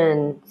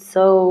question.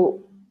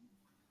 So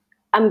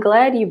I'm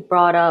glad you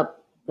brought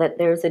up that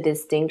there's a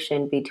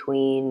distinction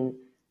between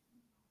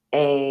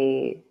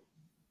a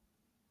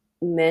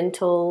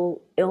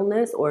mental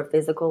illness or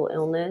physical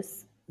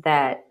illness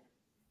that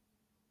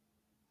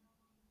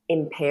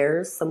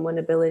impairs someone's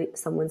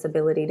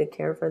ability to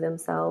care for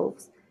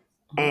themselves,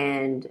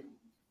 and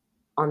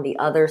on the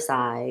other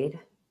side,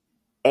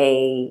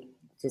 a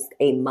just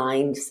a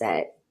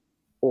mindset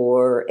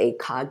or a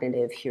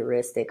cognitive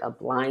heuristic, a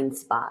blind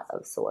spot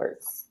of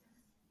sorts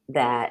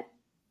that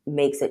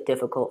makes it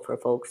difficult for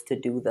folks to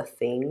do the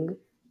thing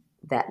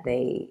that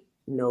they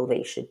know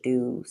they should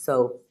do.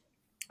 So,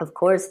 of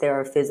course, there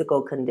are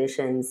physical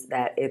conditions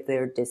that, if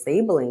they're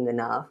disabling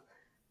enough,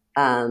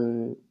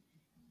 um,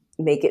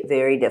 make it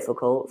very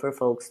difficult for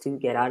folks to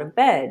get out of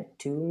bed,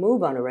 to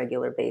move on a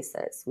regular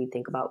basis. We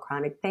think about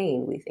chronic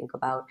pain, we think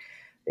about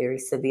very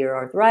severe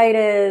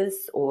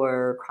arthritis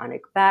or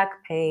chronic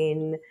back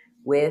pain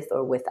with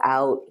or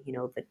without,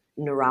 the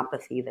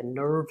neuropathy, the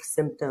nerve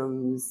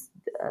symptoms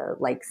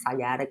like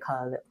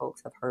sciatica that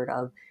folks have heard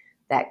of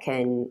that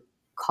can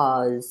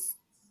cause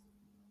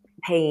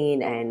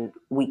pain and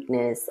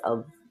weakness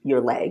of your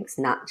legs,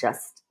 not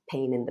just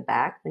pain in the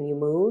back when you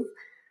move.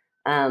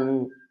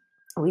 Um,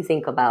 we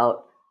think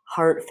about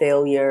heart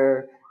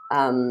failure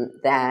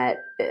that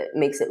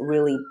makes it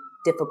really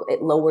difficult.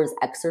 It lowers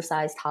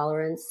exercise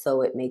tolerance,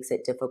 so it makes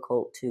it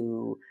difficult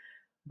to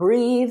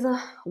breathe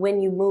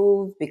when you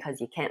move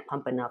because you can't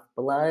pump enough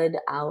blood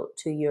out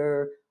to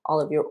your all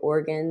of your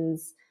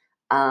organs,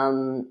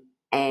 and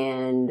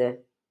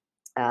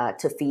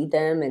to feed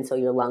them, and so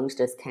your lungs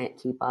just can't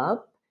keep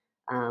up.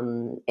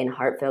 In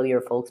heart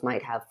failure, folks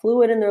might have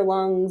fluid in their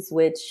lungs,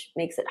 which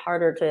makes it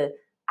harder to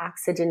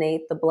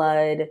oxygenate the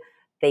blood.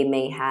 They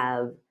may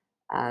have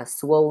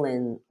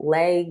swollen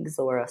legs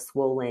or a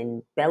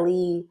swollen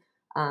belly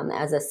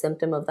as a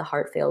symptom of the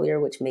heart failure,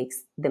 which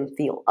makes them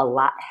feel a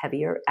lot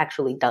heavier,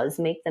 actually does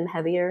make them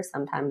heavier,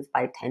 sometimes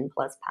by 10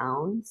 plus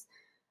pounds.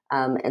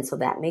 And so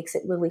that makes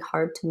it really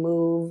hard to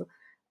move.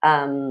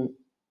 Um,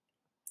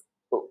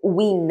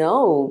 we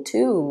know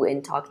too,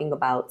 in talking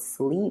about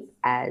sleep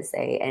as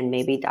a, and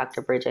maybe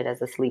Dr. Bridgette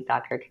as a sleep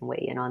doctor can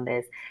weigh in on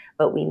this,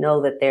 but we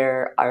know that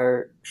there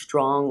are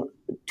strong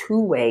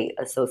two-way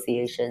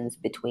associations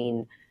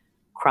between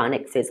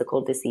chronic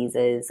physical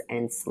diseases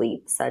and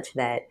sleep, such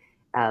that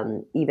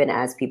even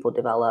as people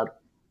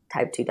develop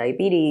type 2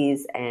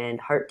 diabetes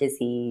and heart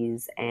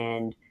disease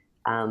and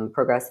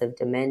progressive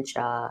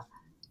dementia,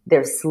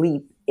 their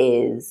sleep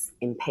is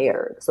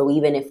impaired. So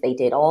even if they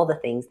did all the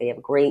things, they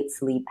have great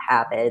sleep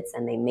habits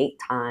and they make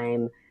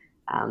time,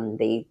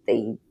 they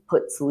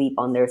put sleep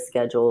on their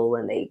schedule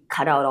and they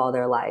cut out all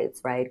their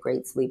lights, right?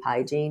 Great sleep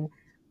hygiene,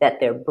 that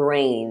their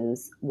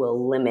brains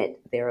will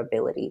limit their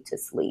ability to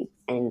sleep.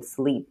 And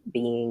sleep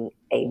being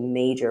a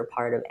major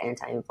part of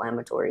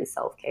anti-inflammatory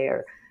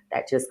self-care,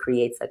 that just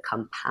creates a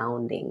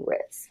compounding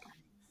risk.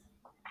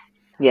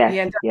 Yes,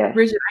 Yeah, and Dr. yes.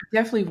 Bridget, I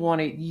definitely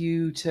wanted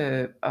you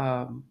to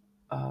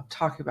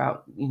talk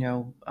about,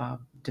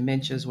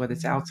 dementias, whether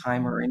it's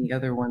Alzheimer or any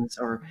other ones,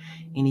 or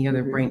any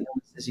other Hmm. brain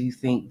illnesses you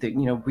think that,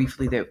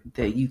 briefly,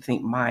 that you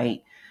think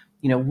might,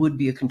 would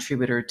be a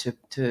contributor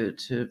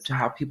to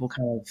how people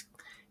kind of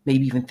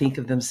maybe even think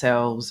of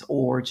themselves,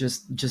 or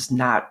just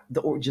not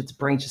the, or just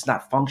brain just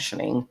not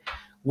functioning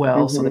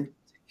well, so they Hmm. can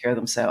take care of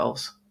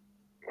themselves.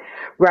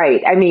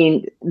 Right. I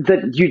mean,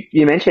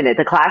 you mentioned it.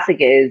 The classic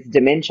is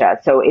dementia.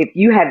 So if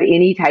you have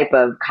any type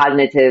of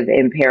cognitive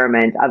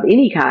impairment of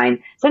any kind,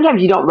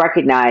 sometimes you don't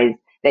recognize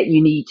that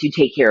you need to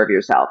take care of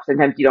yourself.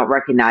 Sometimes you don't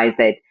recognize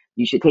that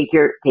you should take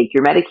your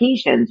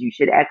medications, you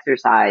should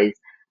exercise,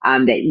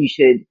 that you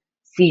should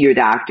see your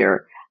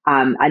doctor.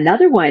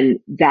 Another one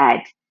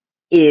that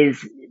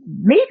is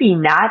maybe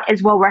not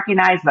as well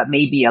recognized, but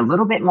maybe a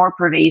little bit more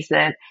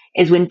pervasive,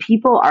 is when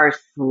people are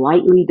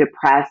slightly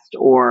depressed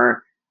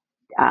or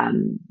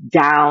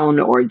down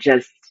or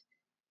just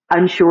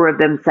unsure of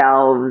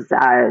themselves,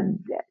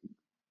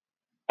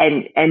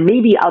 and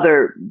maybe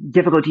other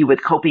difficulty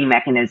with coping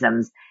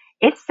mechanisms.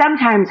 It's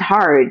sometimes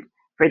hard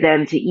for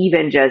them to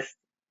even just,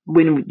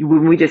 when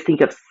we just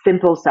think of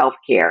simple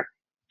self-care,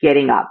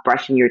 getting up,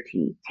 brushing your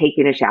teeth,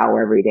 taking a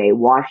shower every day,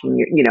 washing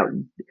your,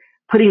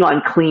 putting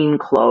on clean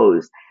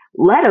clothes,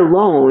 let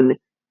alone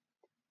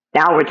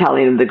now we're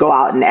telling them to go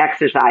out and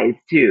exercise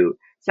too.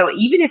 So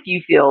even if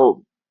you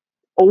feel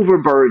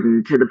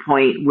overburdened to the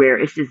point where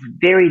it's just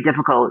very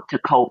difficult to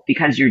cope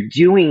because you're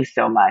doing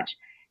so much,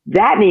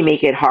 that may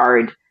make it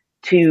hard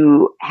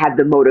to have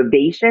the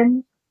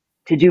motivation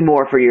to do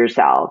more for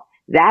yourself.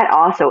 That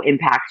also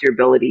impacts your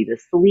ability to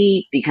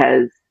sleep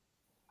because,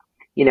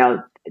 you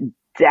know,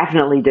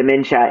 definitely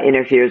dementia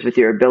interferes with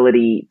your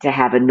ability to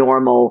have a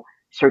normal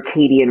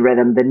circadian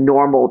rhythm, the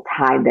normal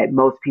time that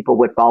most people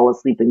would fall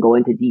asleep and go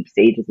into deep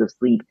stages of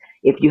sleep.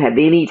 If you have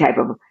any type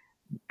of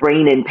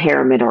brain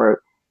impairment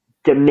or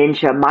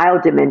dementia,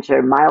 mild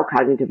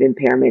cognitive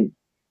impairment,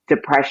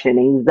 depression,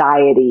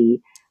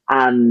 anxiety,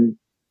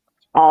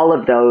 all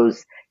of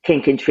those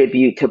can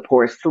contribute to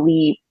poor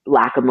sleep,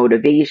 lack of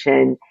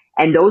motivation.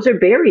 And those are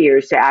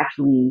barriers to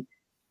actually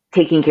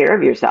taking care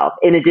of yourself,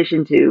 in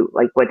addition to,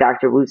 like what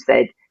Dr. Wu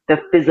said, the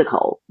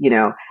physical.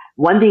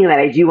 One thing that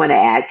I do want to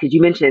add, because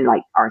you mentioned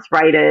like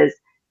arthritis,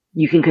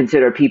 you can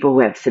consider people who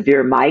have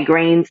severe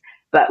migraines,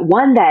 but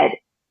one that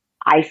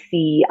I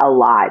see a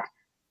lot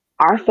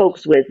are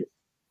folks with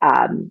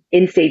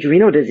end-stage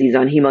renal disease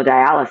on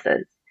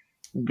hemodialysis.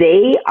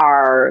 They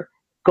are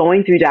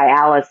going through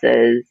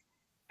dialysis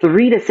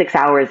 3 to 6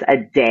 hours a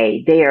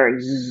day. They are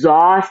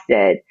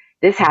exhausted.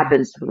 This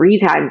happens 3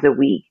 times a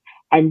week.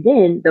 And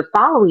then the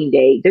following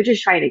day, they're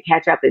just trying to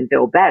catch up and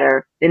feel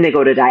better. Then they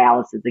go to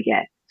dialysis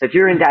again. So if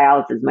you're in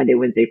dialysis Monday,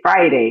 Wednesday,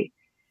 Friday,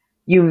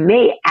 you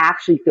may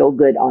actually feel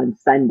good on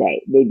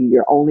Sunday. Maybe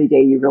your only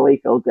day you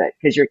really feel good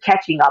because you're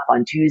catching up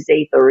on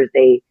Tuesday,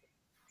 Thursday,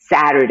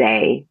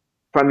 Saturday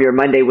from your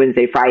Monday,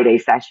 Wednesday, Friday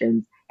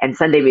sessions, and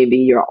Sunday may be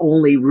your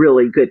only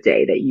really good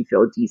day that you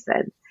feel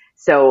decent.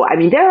 So, I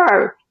mean, there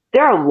are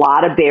a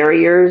lot of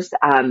barriers,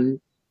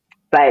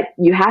 but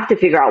you have to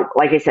figure out,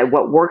 like I said,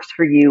 what works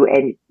for you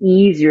and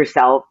ease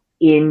yourself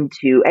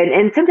into.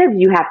 And sometimes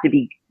you have to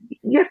be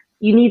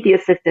you need the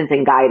assistance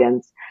and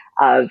guidance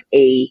of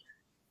a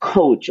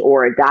coach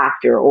or a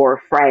doctor or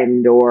a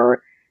friend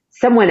or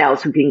someone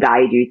else who can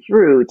guide you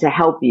through to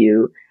help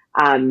you.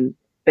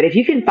 But if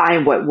you can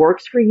find what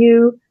works for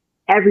you,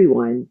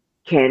 everyone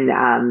can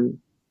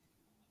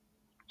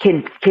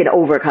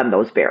overcome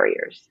those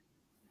barriers.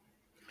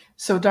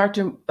 So,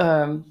 Dr.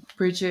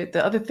 Bridgette,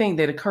 the other thing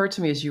that occurred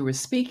to me as you were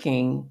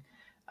speaking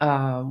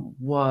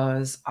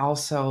was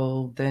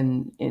also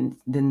then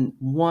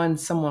one,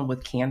 someone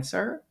with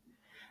cancer.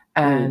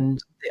 Mm.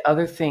 And the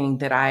other thing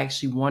that I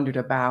actually wondered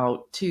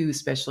about too,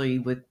 especially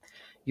with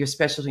your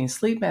specialty in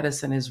sleep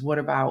medicine, is what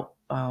about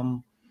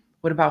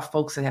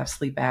folks that have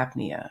sleep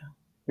apnea?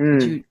 Could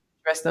Mm. you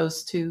address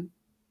those two?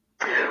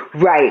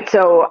 Right.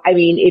 So, I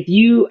mean, if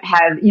you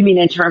mean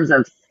in terms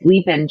of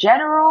sleep in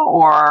general,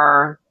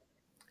 or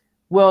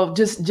Well,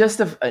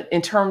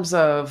 in terms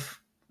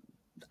of,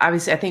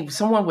 obviously, I think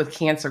someone with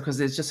cancer, because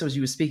it's just as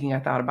you were speaking,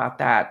 I thought about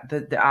that.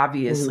 The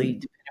obviously,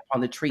 Mhm. depending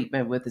upon the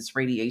treatment, with its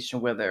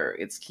radiation, whether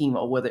it's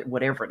chemo,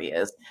 whatever it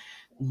is,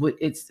 would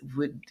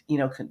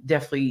could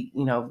definitely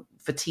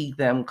fatigue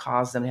them,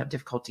 cause them to have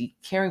difficulty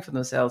caring for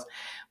themselves.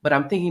 But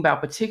I'm thinking about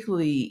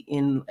particularly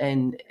in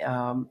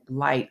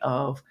light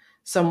of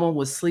someone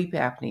with sleep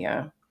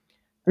apnea,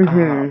 uh,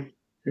 Mhm.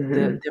 Mhm.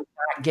 them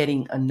not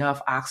getting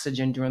enough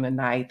oxygen during the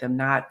night, them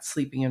not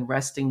sleeping and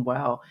resting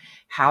well,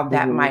 how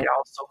that might Mhm.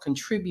 also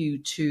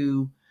contribute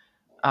to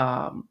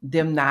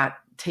them not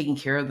taking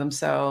care of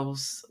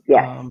themselves,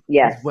 Yes. as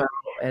Yes. well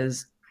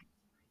as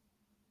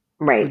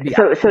Right. would be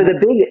So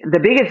optimal. the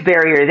biggest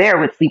barrier there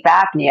with sleep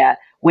apnea,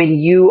 when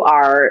you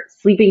are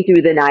sleeping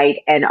through the night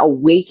and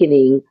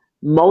awakening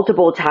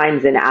multiple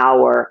times an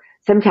hour,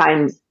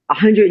 sometimes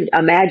 100,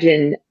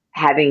 imagine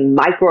having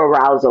micro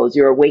arousals,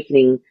 you're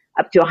awakening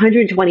up to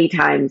 120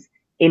 times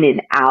in an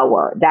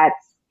hour.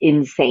 That's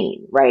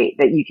insane, right?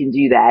 That you can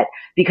do that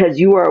because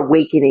you are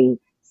awakening,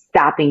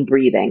 stopping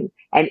breathing.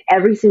 And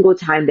every single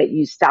time that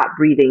you stop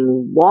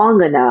breathing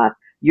long enough,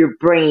 your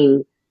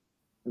brain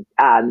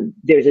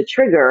there's a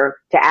trigger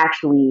to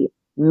actually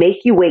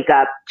make you wake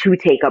up to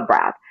take a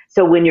breath.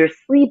 So when you're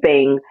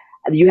sleeping,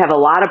 you have a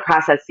lot of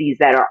processes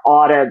that are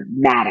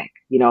automatic,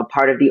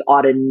 part of the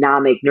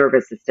autonomic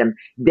nervous system.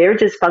 They're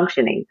just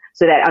functioning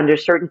so that under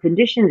certain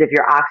conditions, if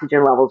your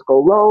oxygen levels go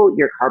low,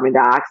 your carbon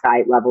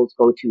dioxide levels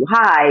go too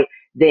high,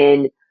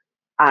 then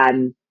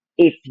um,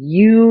 if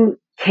you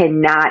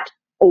cannot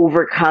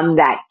overcome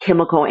that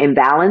chemical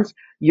imbalance,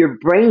 your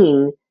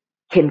brain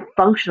can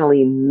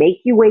functionally make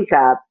you wake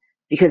up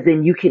because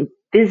then you can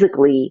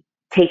physically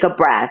take a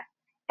breath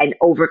and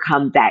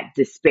overcome that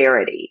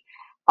disparity.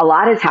 A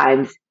lot of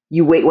times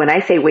you wait, when I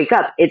say wake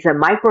up, it's a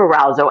micro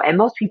arousal and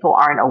most people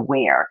aren't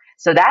aware.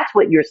 So that's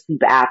what your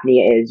sleep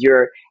apnea is.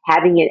 You're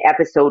having an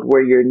episode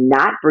where you're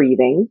not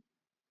breathing,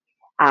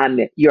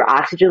 your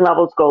oxygen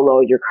levels go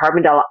low, your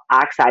carbon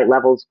dioxide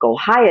levels go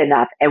high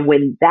enough. And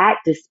when that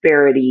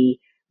disparity,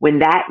 when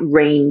that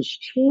range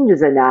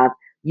changes enough,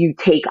 you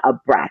take a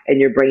breath and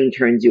your brain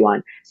turns you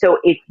on. So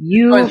if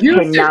So in you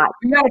Houston, cannot,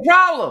 we got a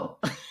problem.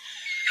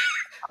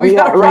 We yeah,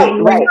 got a right,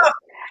 problem. right,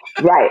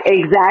 right,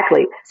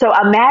 exactly. So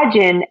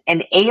imagine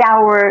an 8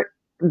 hours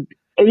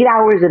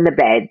in the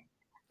bed,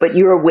 but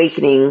you're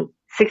awakening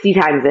 60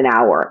 times an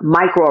hour,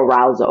 micro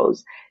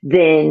arousals,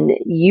 then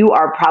you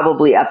are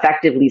probably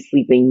effectively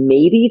sleeping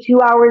maybe 2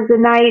 hours a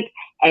night,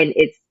 and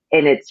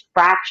it's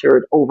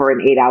fractured over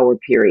an 8 hour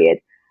period.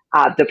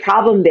 The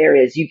problem there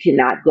is you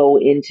cannot go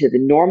into the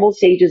normal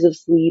stages of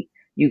sleep.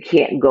 You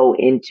can't go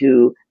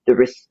into the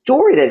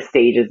restorative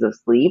stages of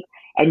sleep,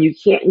 and you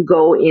can't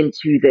go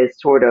into this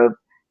sort of,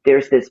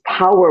 there's this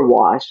power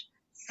wash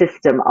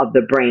system of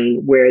the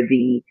brain where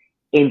the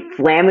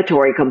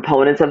inflammatory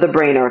components of the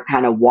brain are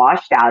kind of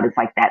washed out. It's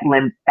like that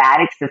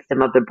lymphatic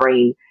system of the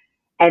brain.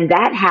 And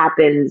that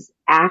happens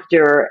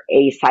after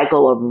a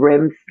cycle of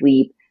REM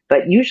sleep.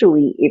 But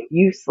usually, if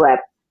you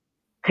slept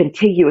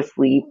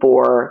contiguously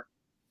for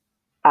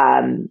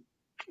um,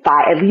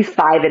 at least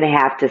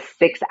 5.5 to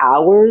 6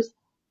 hours,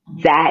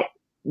 Mhm. that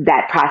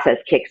that process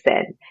kicks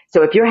in.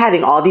 So if you're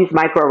having all these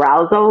micro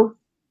arousals,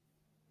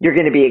 you're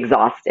going to be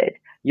exhausted.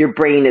 Your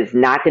brain is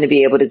not going to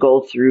be able to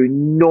go through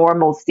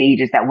normal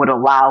stages that would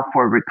allow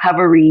for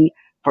recovery,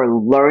 for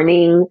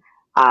learning,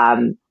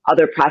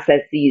 other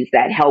processes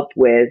that help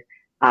with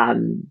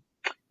um,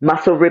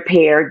 muscle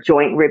repair,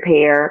 joint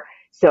repair.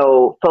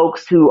 So,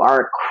 folks who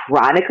are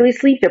chronically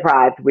sleep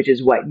deprived, which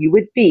is what you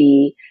would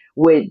be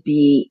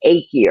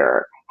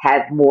achier,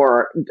 have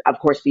more, of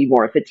course, be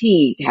more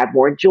fatigued, have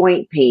more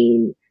joint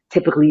pain.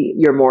 Typically,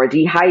 you're more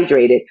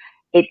dehydrated.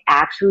 It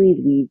actually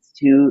leads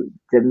to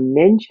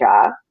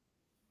dementia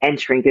and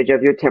shrinkage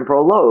of your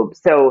temporal lobe.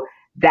 So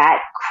that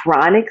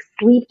chronic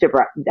sleep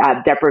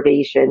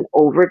deprivation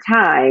over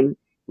time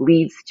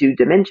leads to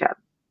dementia.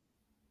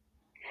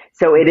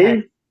 So it Okay.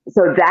 is,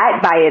 so that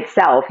by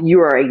itself, you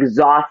are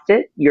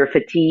exhausted, you're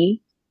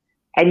fatigued,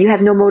 and you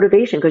have no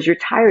motivation because you're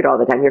tired all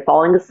the time. You're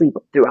falling asleep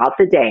throughout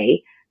the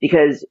day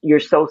because you're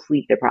so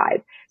sleep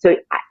deprived. So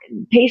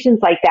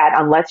patients like that,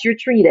 unless you're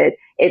treated,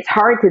 it's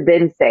hard to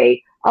then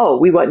say, oh,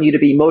 we want you to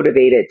be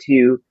motivated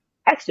to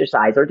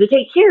exercise or to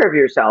take care of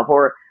yourself,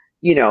 or,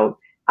 you know,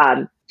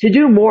 to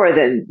do more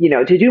than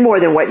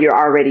what you're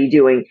already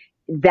doing.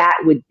 That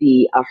would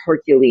be a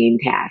Herculean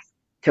task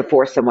to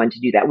force someone to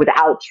do that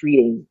without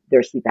treating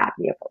their sleep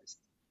apnea first.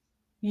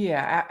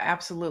 Yeah,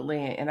 absolutely.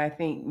 And I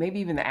think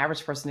maybe even the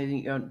average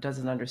person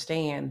doesn't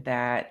understand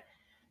that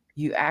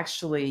you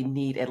actually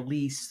need at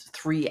least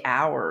 3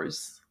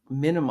 hours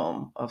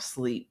minimum of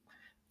sleep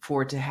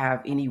for it to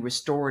have any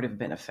restorative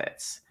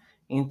benefits.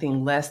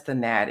 Anything less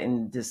than that,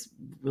 and just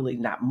really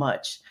not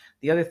much.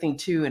 The other thing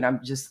too, and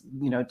I'm just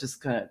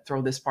gonna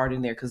throw this part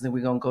in there because then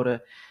we're gonna go to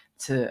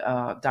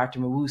Dr.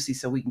 Mawusi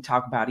so we can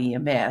talk about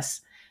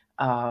EMS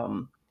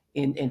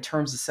in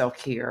terms of self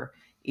care.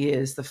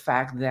 Is the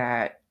fact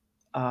that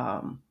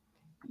um,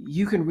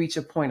 you can reach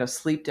a point of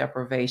sleep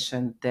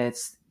deprivation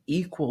that's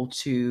equal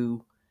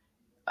to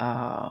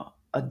a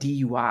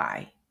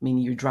DUI,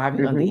 meaning you're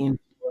driving under the Hmm.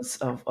 influence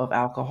of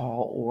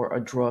alcohol or a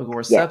drug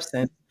or a Yes.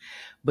 substance,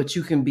 but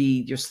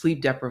your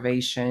sleep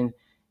deprivation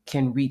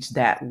can reach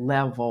that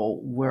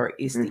level where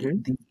it's Hmm.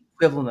 the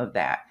equivalent of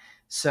that.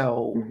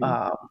 So,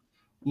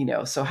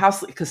 Hmm. so how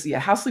sleep, because yeah,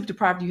 how sleep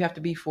deprived do you have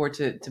to be for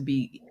it to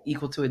be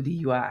equal to a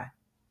DUI?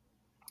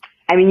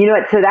 I mean, you know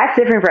what? So that's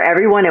different for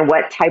everyone and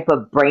what type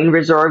of brain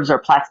reserves or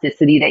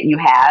plasticity that you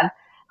have.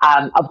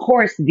 Of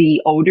course,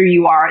 the older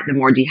you are, the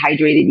more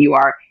dehydrated you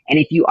are. And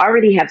if you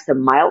already have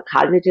some mild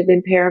cognitive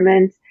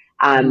impairments,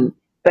 Mhm.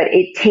 but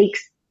it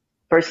takes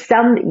for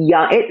some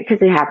because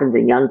it happens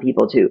in young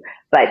people too,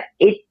 but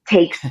it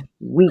takes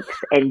weeks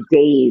and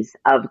days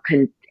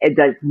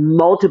like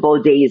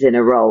multiple days in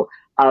a row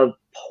of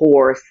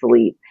poor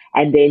sleep.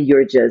 And then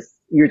you're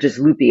just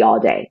loopy all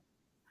day.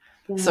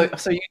 So,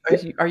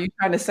 Yeah. are you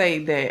trying to say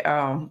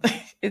that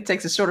it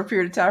takes a shorter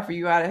period of time for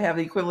you to have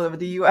the equivalent of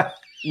a DUI?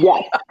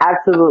 Yes,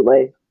 absolutely.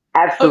 Okay,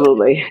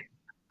 Absolutely.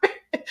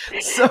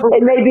 so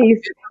It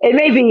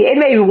may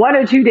be 1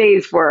 or 2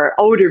 days for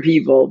older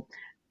people.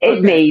 It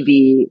okay, may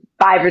be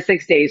 5 or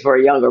 6 days for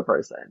a younger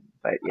person.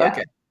 But yeah.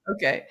 okay,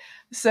 okay.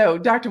 So,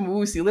 Dr.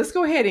 Mawusi, let's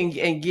go ahead and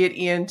get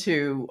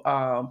into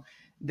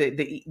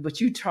the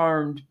what you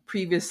termed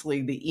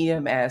previously the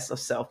EMS of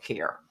self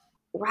care.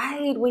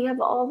 Right. We have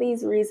all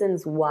these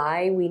reasons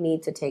why we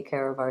need to take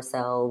care of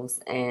ourselves.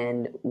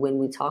 And when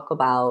we talk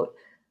about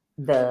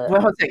the,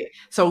 Well, I'll tell you.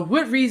 So,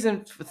 what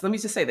reason? Let me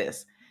just say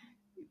this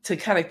to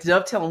kind of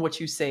dovetail on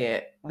what you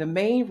said. The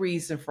main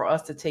reason for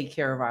us to take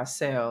care of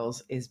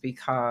ourselves is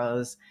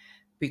because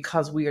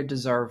we are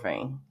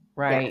deserving, yes,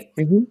 right?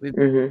 Hmm. We,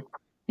 Hmm.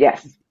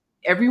 Yes.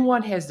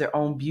 everyone has their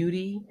own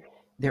beauty,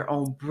 their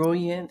own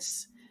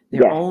brilliance,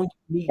 their Yes. own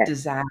unique Yes.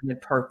 design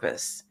and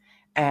purpose.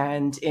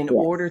 And in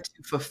order Yes.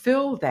 to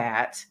fulfill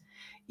that,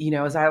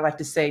 as I like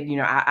to say,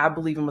 I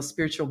believe I'm a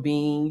spiritual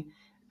being.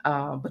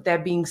 But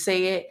that being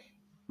said,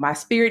 my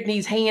spirit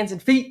needs hands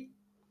and feet.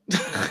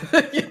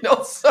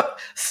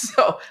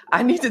 So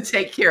I need to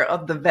take care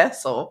of the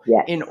vessel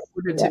Yes. in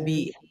order to Yes.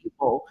 be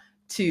able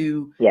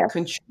to Yes.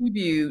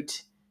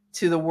 contribute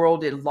to the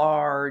world at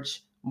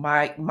large,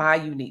 my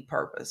unique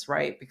purpose,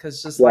 right?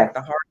 Because just like Yes.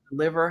 the heart and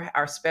liver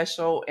are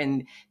special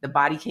and the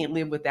body can't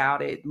live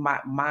without it,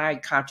 my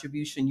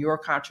contribution, your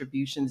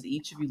contributions,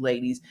 each of you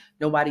ladies,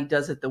 nobody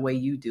does it the way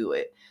you do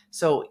it.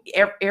 So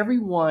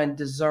everyone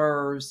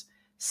deserves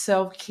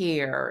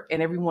self-care,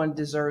 and everyone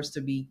deserves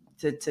to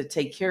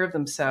take care of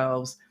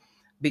themselves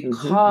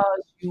Hmm. because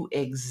you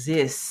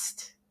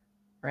exist,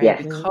 right?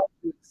 Yes. Mhm. Because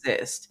you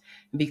exist,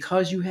 and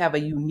because you have a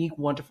unique,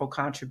 wonderful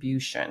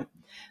contribution.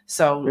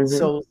 So, Hmm.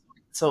 so,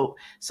 so,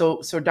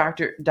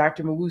 Dr.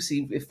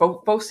 Mawusi, if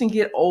folks can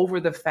get over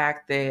the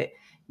fact that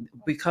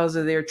because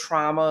of their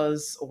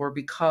traumas or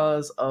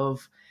because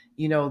of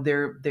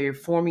their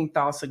forming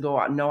thoughts and go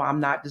out, no, I'm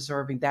not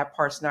deserving. That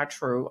part's not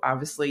true.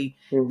 Obviously,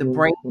 the Hmm.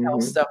 brain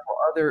health Hmm. stuff or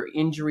other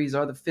injuries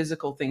or the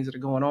physical things that are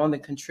going on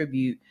that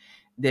contribute,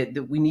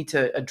 that we need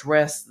to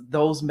address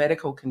those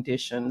medical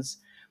conditions.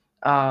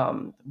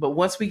 But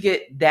once we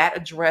get that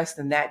addressed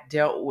and that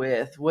dealt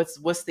with,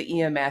 what's the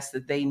EMS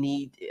that they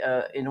need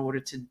in order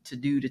to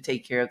do to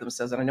take care of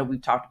themselves? And I know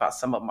we've talked about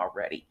some of them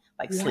already,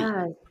 like sleep.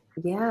 Yeah,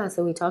 yeah.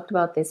 So we talked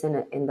about this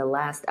in the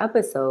last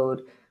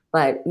episode,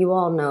 but you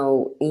all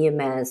know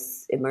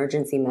EMS,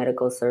 emergency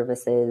medical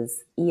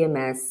services,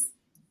 EMS,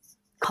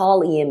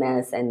 call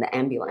EMS and the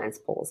ambulance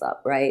pulls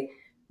up, right?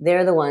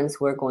 They're the ones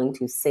who are going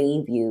to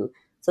save you.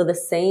 So the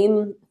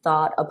same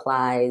thought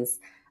applies.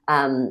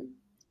 Um,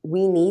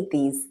 we need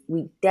these,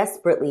 we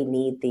desperately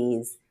need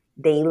these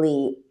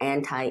daily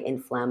anti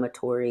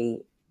inflammatory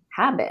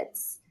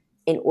habits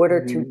in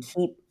order to Hmm.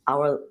 keep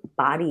our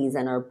bodies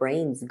and our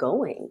brains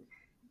going.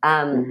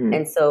 Hmm.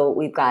 And so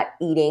we've got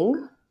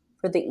eating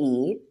for the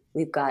E,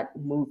 we've got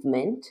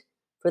movement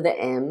for the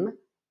M,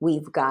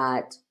 we've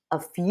got a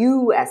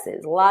few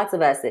S's, lots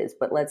of S's,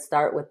 but let's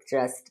start with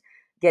just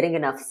getting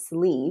enough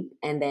sleep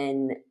and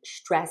then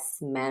stress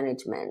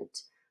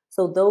management.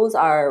 So, those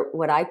are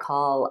what I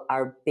call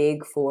our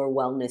big four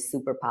wellness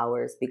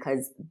superpowers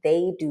because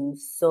they do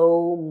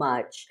so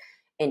much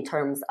in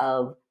terms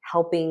of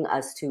helping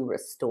us to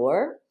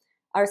restore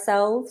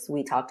ourselves.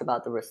 We talked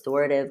about the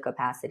restorative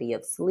capacity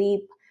of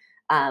sleep.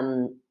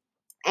 Um,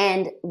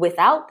 and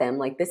without them,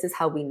 like this is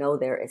how we know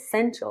they're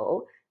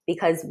essential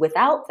because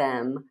without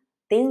them,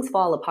 things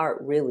fall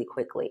apart really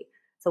quickly.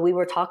 So we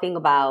were talking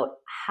about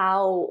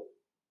how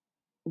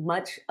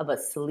much of a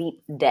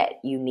sleep debt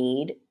you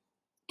need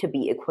to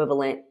be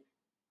equivalent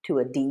to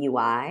a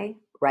DUI,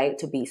 right?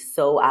 To be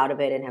so out of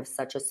it and have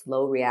such a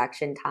slow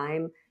reaction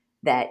time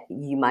that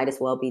you might as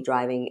well be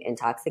driving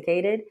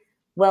intoxicated.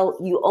 Well,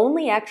 you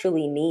only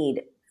actually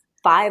need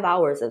 5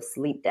 hours of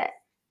sleep debt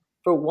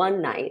for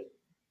one night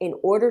in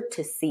order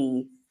to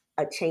see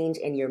a change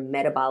in your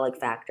metabolic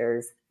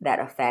factors that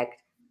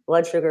affect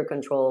blood sugar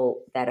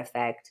control, that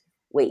affect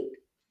weight.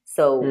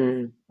 So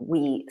Hmm.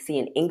 we see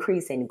an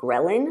increase in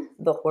ghrelin,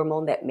 the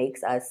hormone that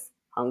makes us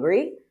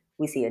hungry.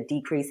 We see a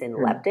decrease in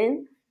Hmm.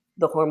 leptin,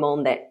 the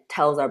hormone that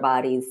tells our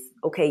bodies,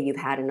 okay, you've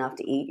had enough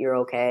to eat, you're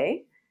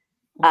okay.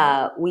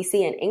 Mhm. We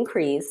see an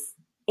increase,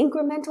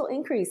 incremental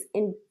increase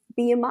in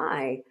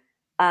BMI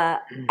uh,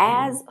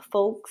 as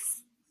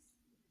folks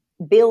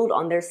build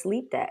on their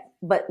sleep debt.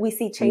 But we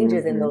see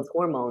changes in Hmm. those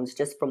hormones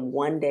just from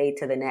one day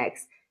to the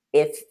next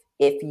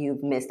if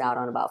you've missed out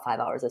on about 5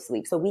 hours of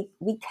sleep. So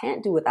we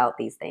can't do without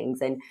these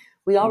things. And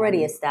we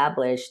already Mhm.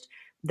 established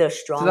the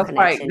So strong that's connection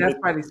why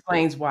between it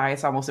explains why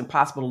it's almost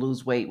impossible to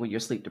lose weight when you're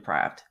sleep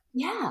deprived.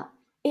 yeah,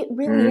 it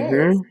really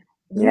Hmm. is.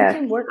 You Yes.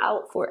 can work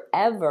out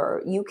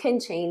forever. You can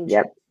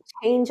Yep.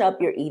 change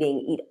up your eating,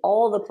 eat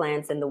all the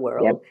plants in the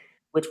world, Yep.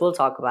 which we'll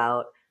talk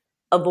about.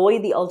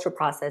 Avoid the ultra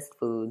processed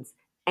foods,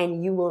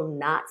 and you will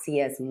not see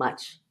as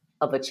much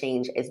of a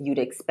change as you'd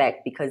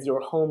expect because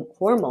your home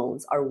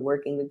hormones are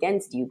working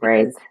against you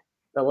Right. because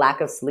the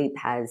lack of sleep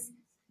has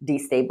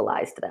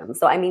destabilized them.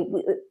 So I mean,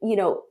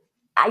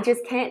 I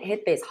just can't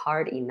hit this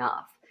hard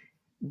enough.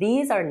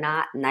 These are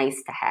not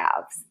nice to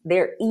haves.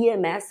 They're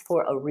EMS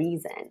for a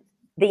reason.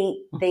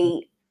 Mhm.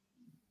 They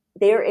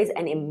there is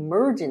an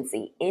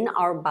emergency in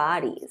our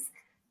bodies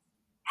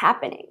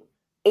happening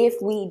if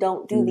we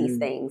don't do these Hmm.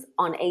 things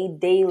on a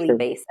daily True.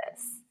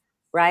 basis,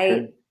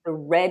 right? True. The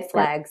red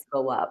Yep. flags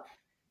go up,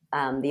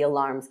 the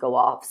alarms go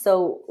off.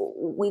 So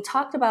we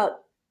talked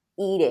about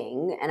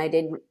eating, and I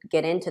didn't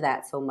get into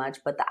that so much,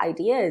 but the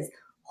idea is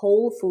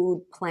whole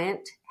food,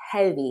 plant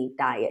heavy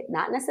diet,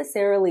 not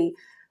necessarily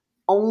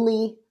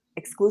only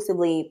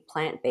exclusively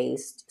plant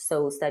based.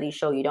 So studies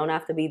show you don't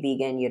have to be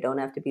vegan, you don't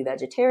have to be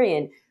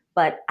vegetarian,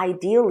 but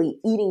ideally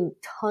eating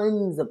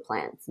tons of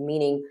plants,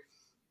 meaning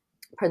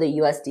per the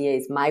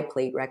USDA's My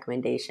Plate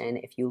recommendation,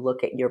 if you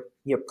look at your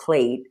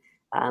plate,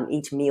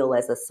 each meal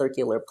as a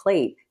circular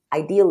plate,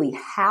 ideally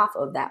half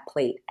of that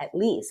plate at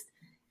least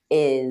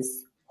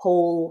is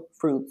whole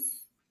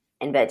fruits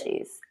and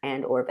veggies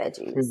and or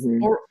veggies.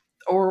 Hmm.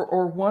 Or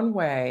or one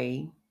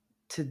way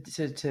to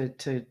to to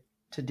to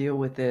to deal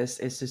with this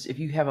is just if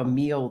you have a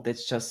meal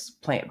that's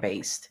just plant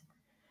based,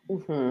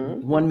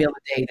 Mm-hmm. one meal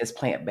a day that's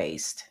plant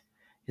based.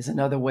 is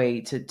another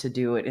way to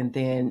do it. And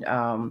then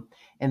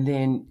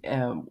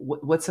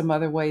what's some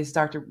other ways,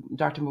 Dr.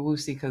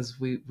 Mawusi, because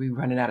we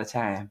running out of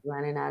time.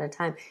 Running out of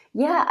time.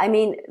 Yeah, I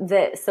mean,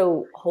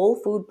 so whole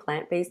food,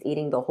 plant-based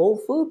eating, the whole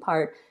food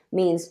part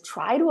means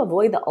try to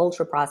avoid the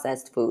ultra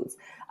processed foods.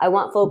 I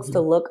want folks to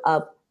Mhm. look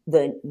up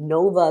the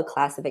NOVA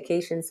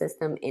classification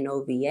system,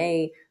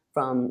 NOVA,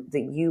 from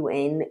the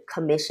UN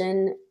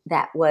commission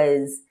that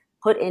was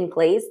put in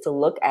place to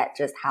look at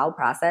just how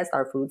processed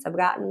our foods have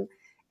gotten.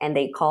 And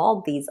they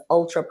called these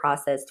ultra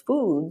processed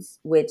foods,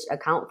 which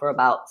account for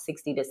about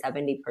 60 to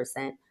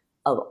 70%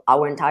 of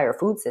our entire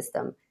food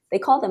system, they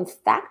call them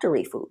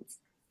factory foods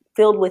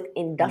filled with Mhm.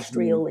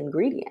 industrial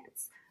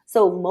ingredients.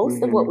 So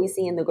most of what Mhm. we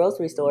see in the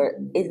grocery store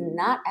is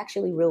not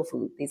actually real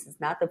food. This is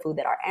not the food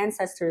that our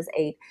ancestors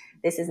ate.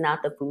 This is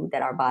not the food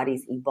that our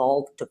bodies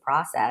evolved to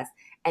process.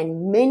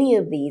 And many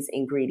of these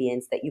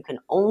ingredients that you can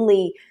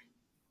only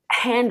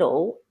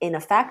handle in a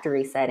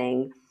factory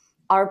setting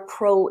are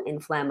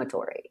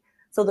pro-inflammatory.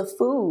 So the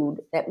food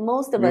that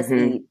most of us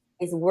Mhm. eat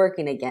is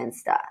working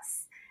against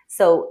us.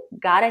 So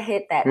gotta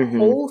hit that Mhm.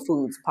 Whole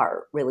Foods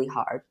part really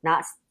hard,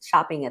 not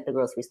shopping at the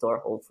grocery store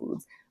Whole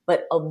Foods,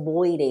 but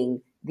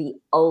avoiding the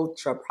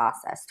ultra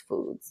processed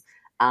foods.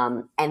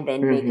 And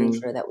then making Mhm.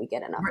 sure that we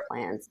get enough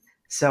plants.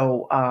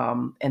 So,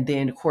 and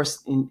then of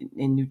course, in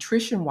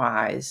nutrition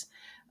wise,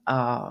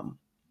 um,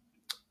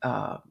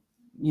 uh,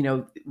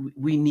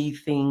 we need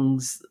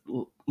things,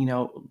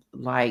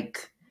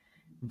 like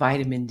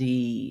vitamin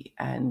D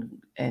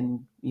and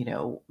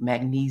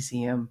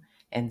magnesium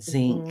and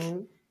zinc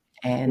Mhm.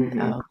 and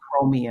Mhm.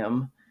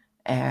 chromium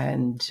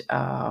and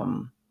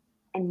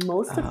And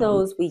most of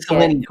those we get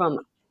selenium. from,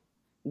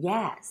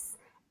 yes.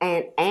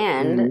 And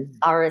Mhm.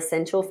 our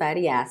essential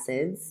fatty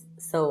acids,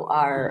 so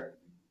our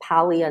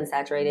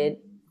polyunsaturated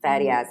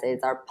fatty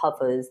acids, our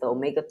PUFAs, the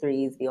omega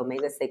 3s, the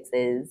omega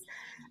 6s,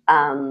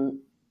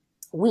 um,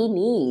 we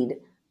need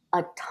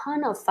a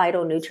ton of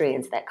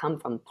phytonutrients that come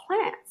from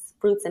plants,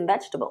 fruits and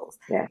vegetables,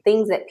 Yeah.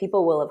 things that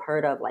people will have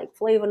heard of like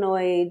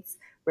flavonoids,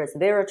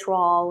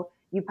 resveratrol.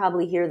 You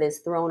probably hear this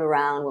thrown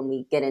around when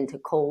we get into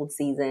cold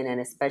season, and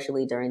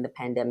especially during the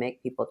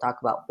pandemic, people talk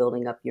about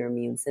building up your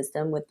immune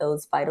system with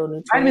those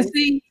Vitamin phytonutrients.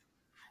 C,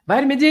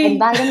 vitamin And D.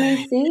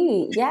 vitamin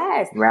C,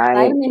 yes. Right.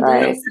 Vitamin D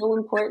Right. is so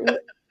important,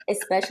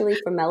 especially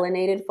for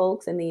melanated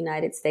folks in the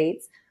United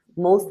States.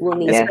 Most will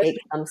need to Yes. take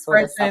Especially some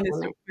sort of depression.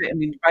 supplement. I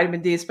mean,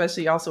 vitamin D,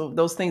 especially also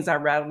those things I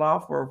rattled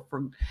off were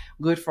for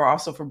good for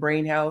also for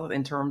brain health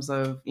in terms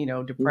of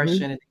Mhm.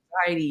 depression and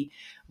anxiety,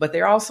 but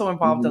they're also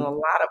involved in a Mhm.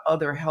 lot of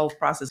other health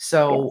processes.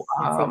 So, Yes,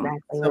 that's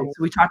exactly right.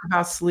 we talked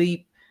about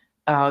sleep,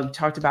 we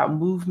talked about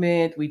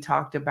movement, So we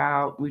talked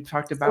about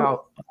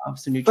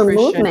some for nutrition.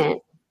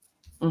 movement,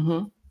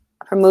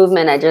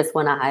 Hmm. I just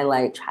want to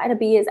highlight, try to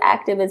be as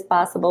active as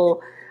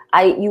possible.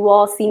 You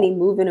all see me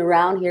moving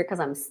around here because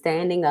I'm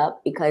standing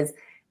up, because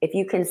if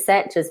you can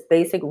set just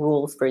basic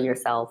rules for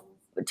yourself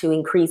to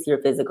increase your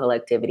physical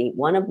activity.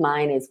 One of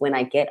mine is when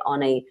I get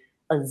on a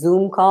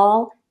Zoom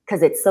call,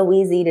 because it's so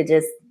easy to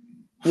just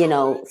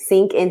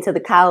sink into the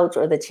couch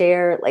or the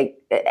chair, like,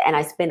 and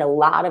I spend a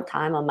lot of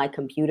time on my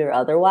computer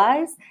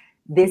otherwise.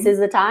 This Hmm. is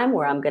the time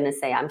where I'm going to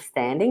say, I'm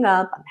standing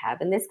up, I'm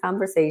having this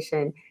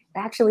conversation. It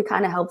actually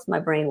kind of helps my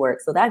brain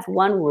work. So that's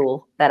one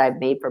rule that I've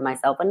made for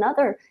myself.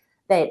 Another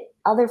that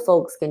other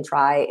folks can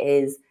try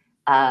is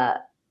uh,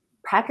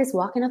 practice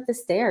walking up the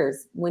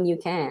stairs when you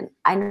can.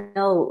 I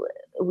know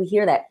we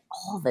hear that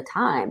all the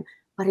time,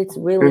 but it's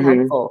really Mhm.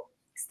 helpful.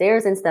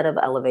 Stairs instead of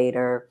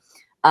elevator,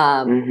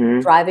 um,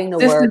 Mhm. driving to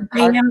Resistance work,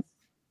 park. bands,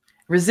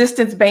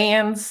 resistance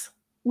bands,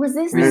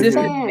 Resistance resistance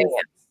Mhm. bands.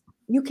 bands.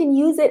 You can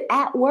use it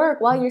at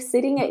work while you're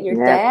sitting at your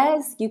Yep.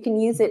 desk. You can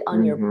use it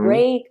on your Mhm.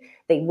 break.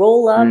 They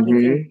roll up. You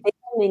can Mhm. fit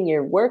them in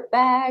your work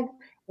bag.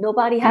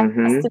 Nobody has to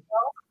Mhm. know.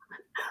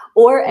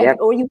 Or Yep.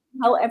 or you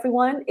can tell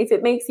everyone if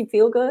it makes you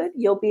feel good.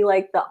 You'll be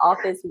like the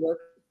office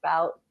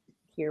workout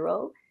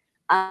hero.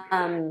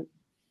 Um,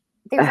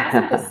 there's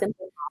also the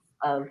simple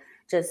of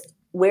just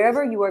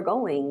wherever you are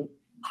going,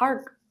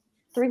 park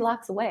 3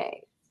 blocks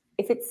away.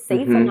 If it's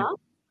safe Mhm. enough,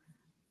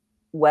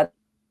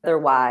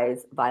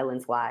 weather-wise,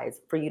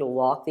 violence-wise, for you to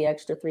walk the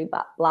extra 3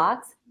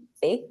 blocks,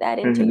 bake that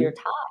into your Mhm.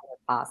 time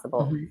if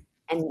possible. Mhm.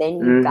 And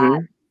then you've got,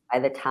 Mhm. by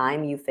the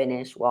time you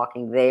finish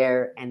walking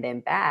there and then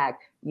back,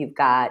 you've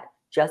got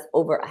just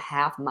over a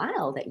half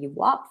mile that you've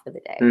walked for the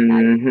day. Now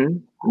you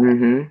Mhm.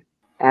 Mhm.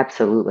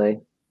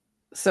 Absolutely.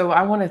 So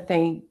I want to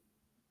thank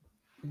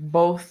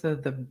both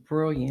of the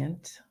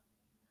brilliant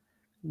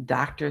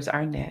Doctors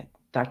Arnett,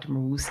 Dr.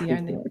 Mawusi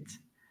Arnett,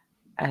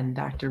 and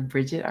Dr.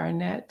 Bridgette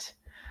Arnett,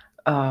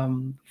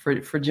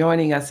 for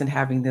joining us and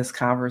having this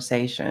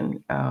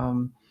conversation.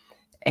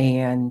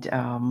 And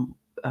um,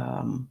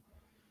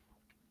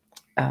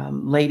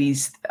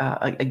 Ladies,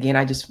 again,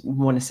 I just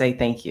want to say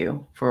thank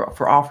you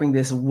for offering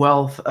this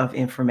wealth of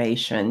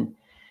information,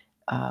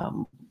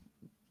 um,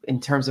 in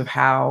terms of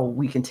how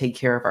we can take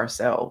care of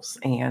ourselves.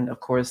 And of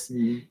course,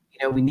 Mhm.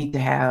 we need to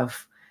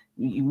have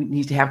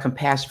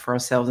compassion for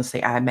ourselves and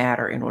say I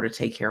matter in order to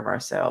take care of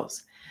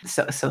ourselves.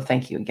 So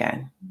thank you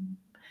again.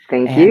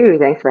 Thank And you.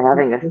 Thanks for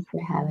having us. Thank you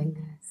for having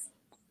us.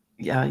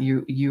 yeah,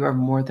 you are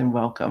more than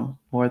welcome.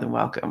 More than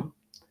welcome.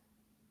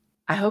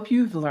 I hope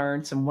you've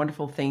learned some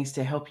wonderful things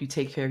to help you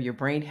take care of your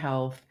brain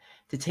health,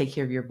 to take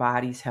care of your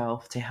body's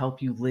health, to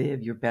help you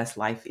live your best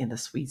life in the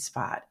sweet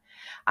spot.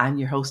 I'm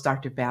your host,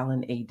 Dr.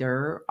 Valen A.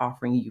 Durr,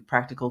 offering you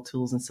practical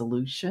tools and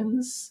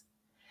solutions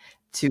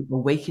to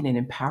awaken and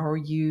empower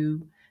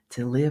you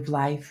to live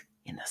life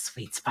in the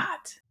sweet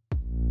spot.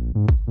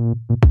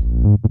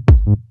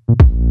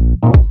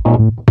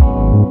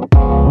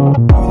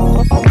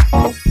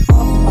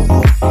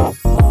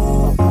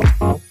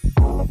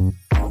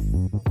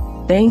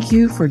 Thank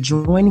you for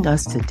joining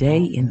us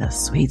today in the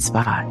sweet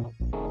spot.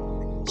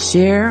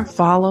 Share,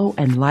 follow,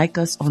 and like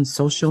us on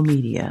social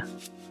media.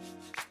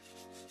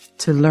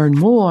 To learn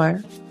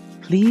more,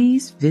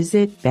 please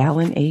visit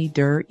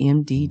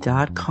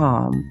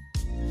balinadurmd.com,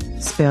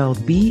 spelled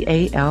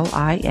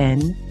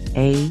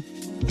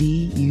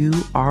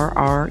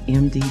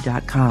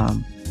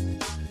BALINADURRMD.com.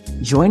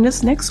 Join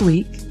us next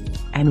week,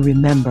 and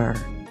remember,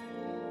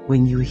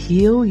 when you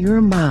heal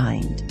your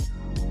mind,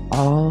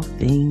 all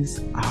things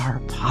are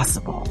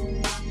possible.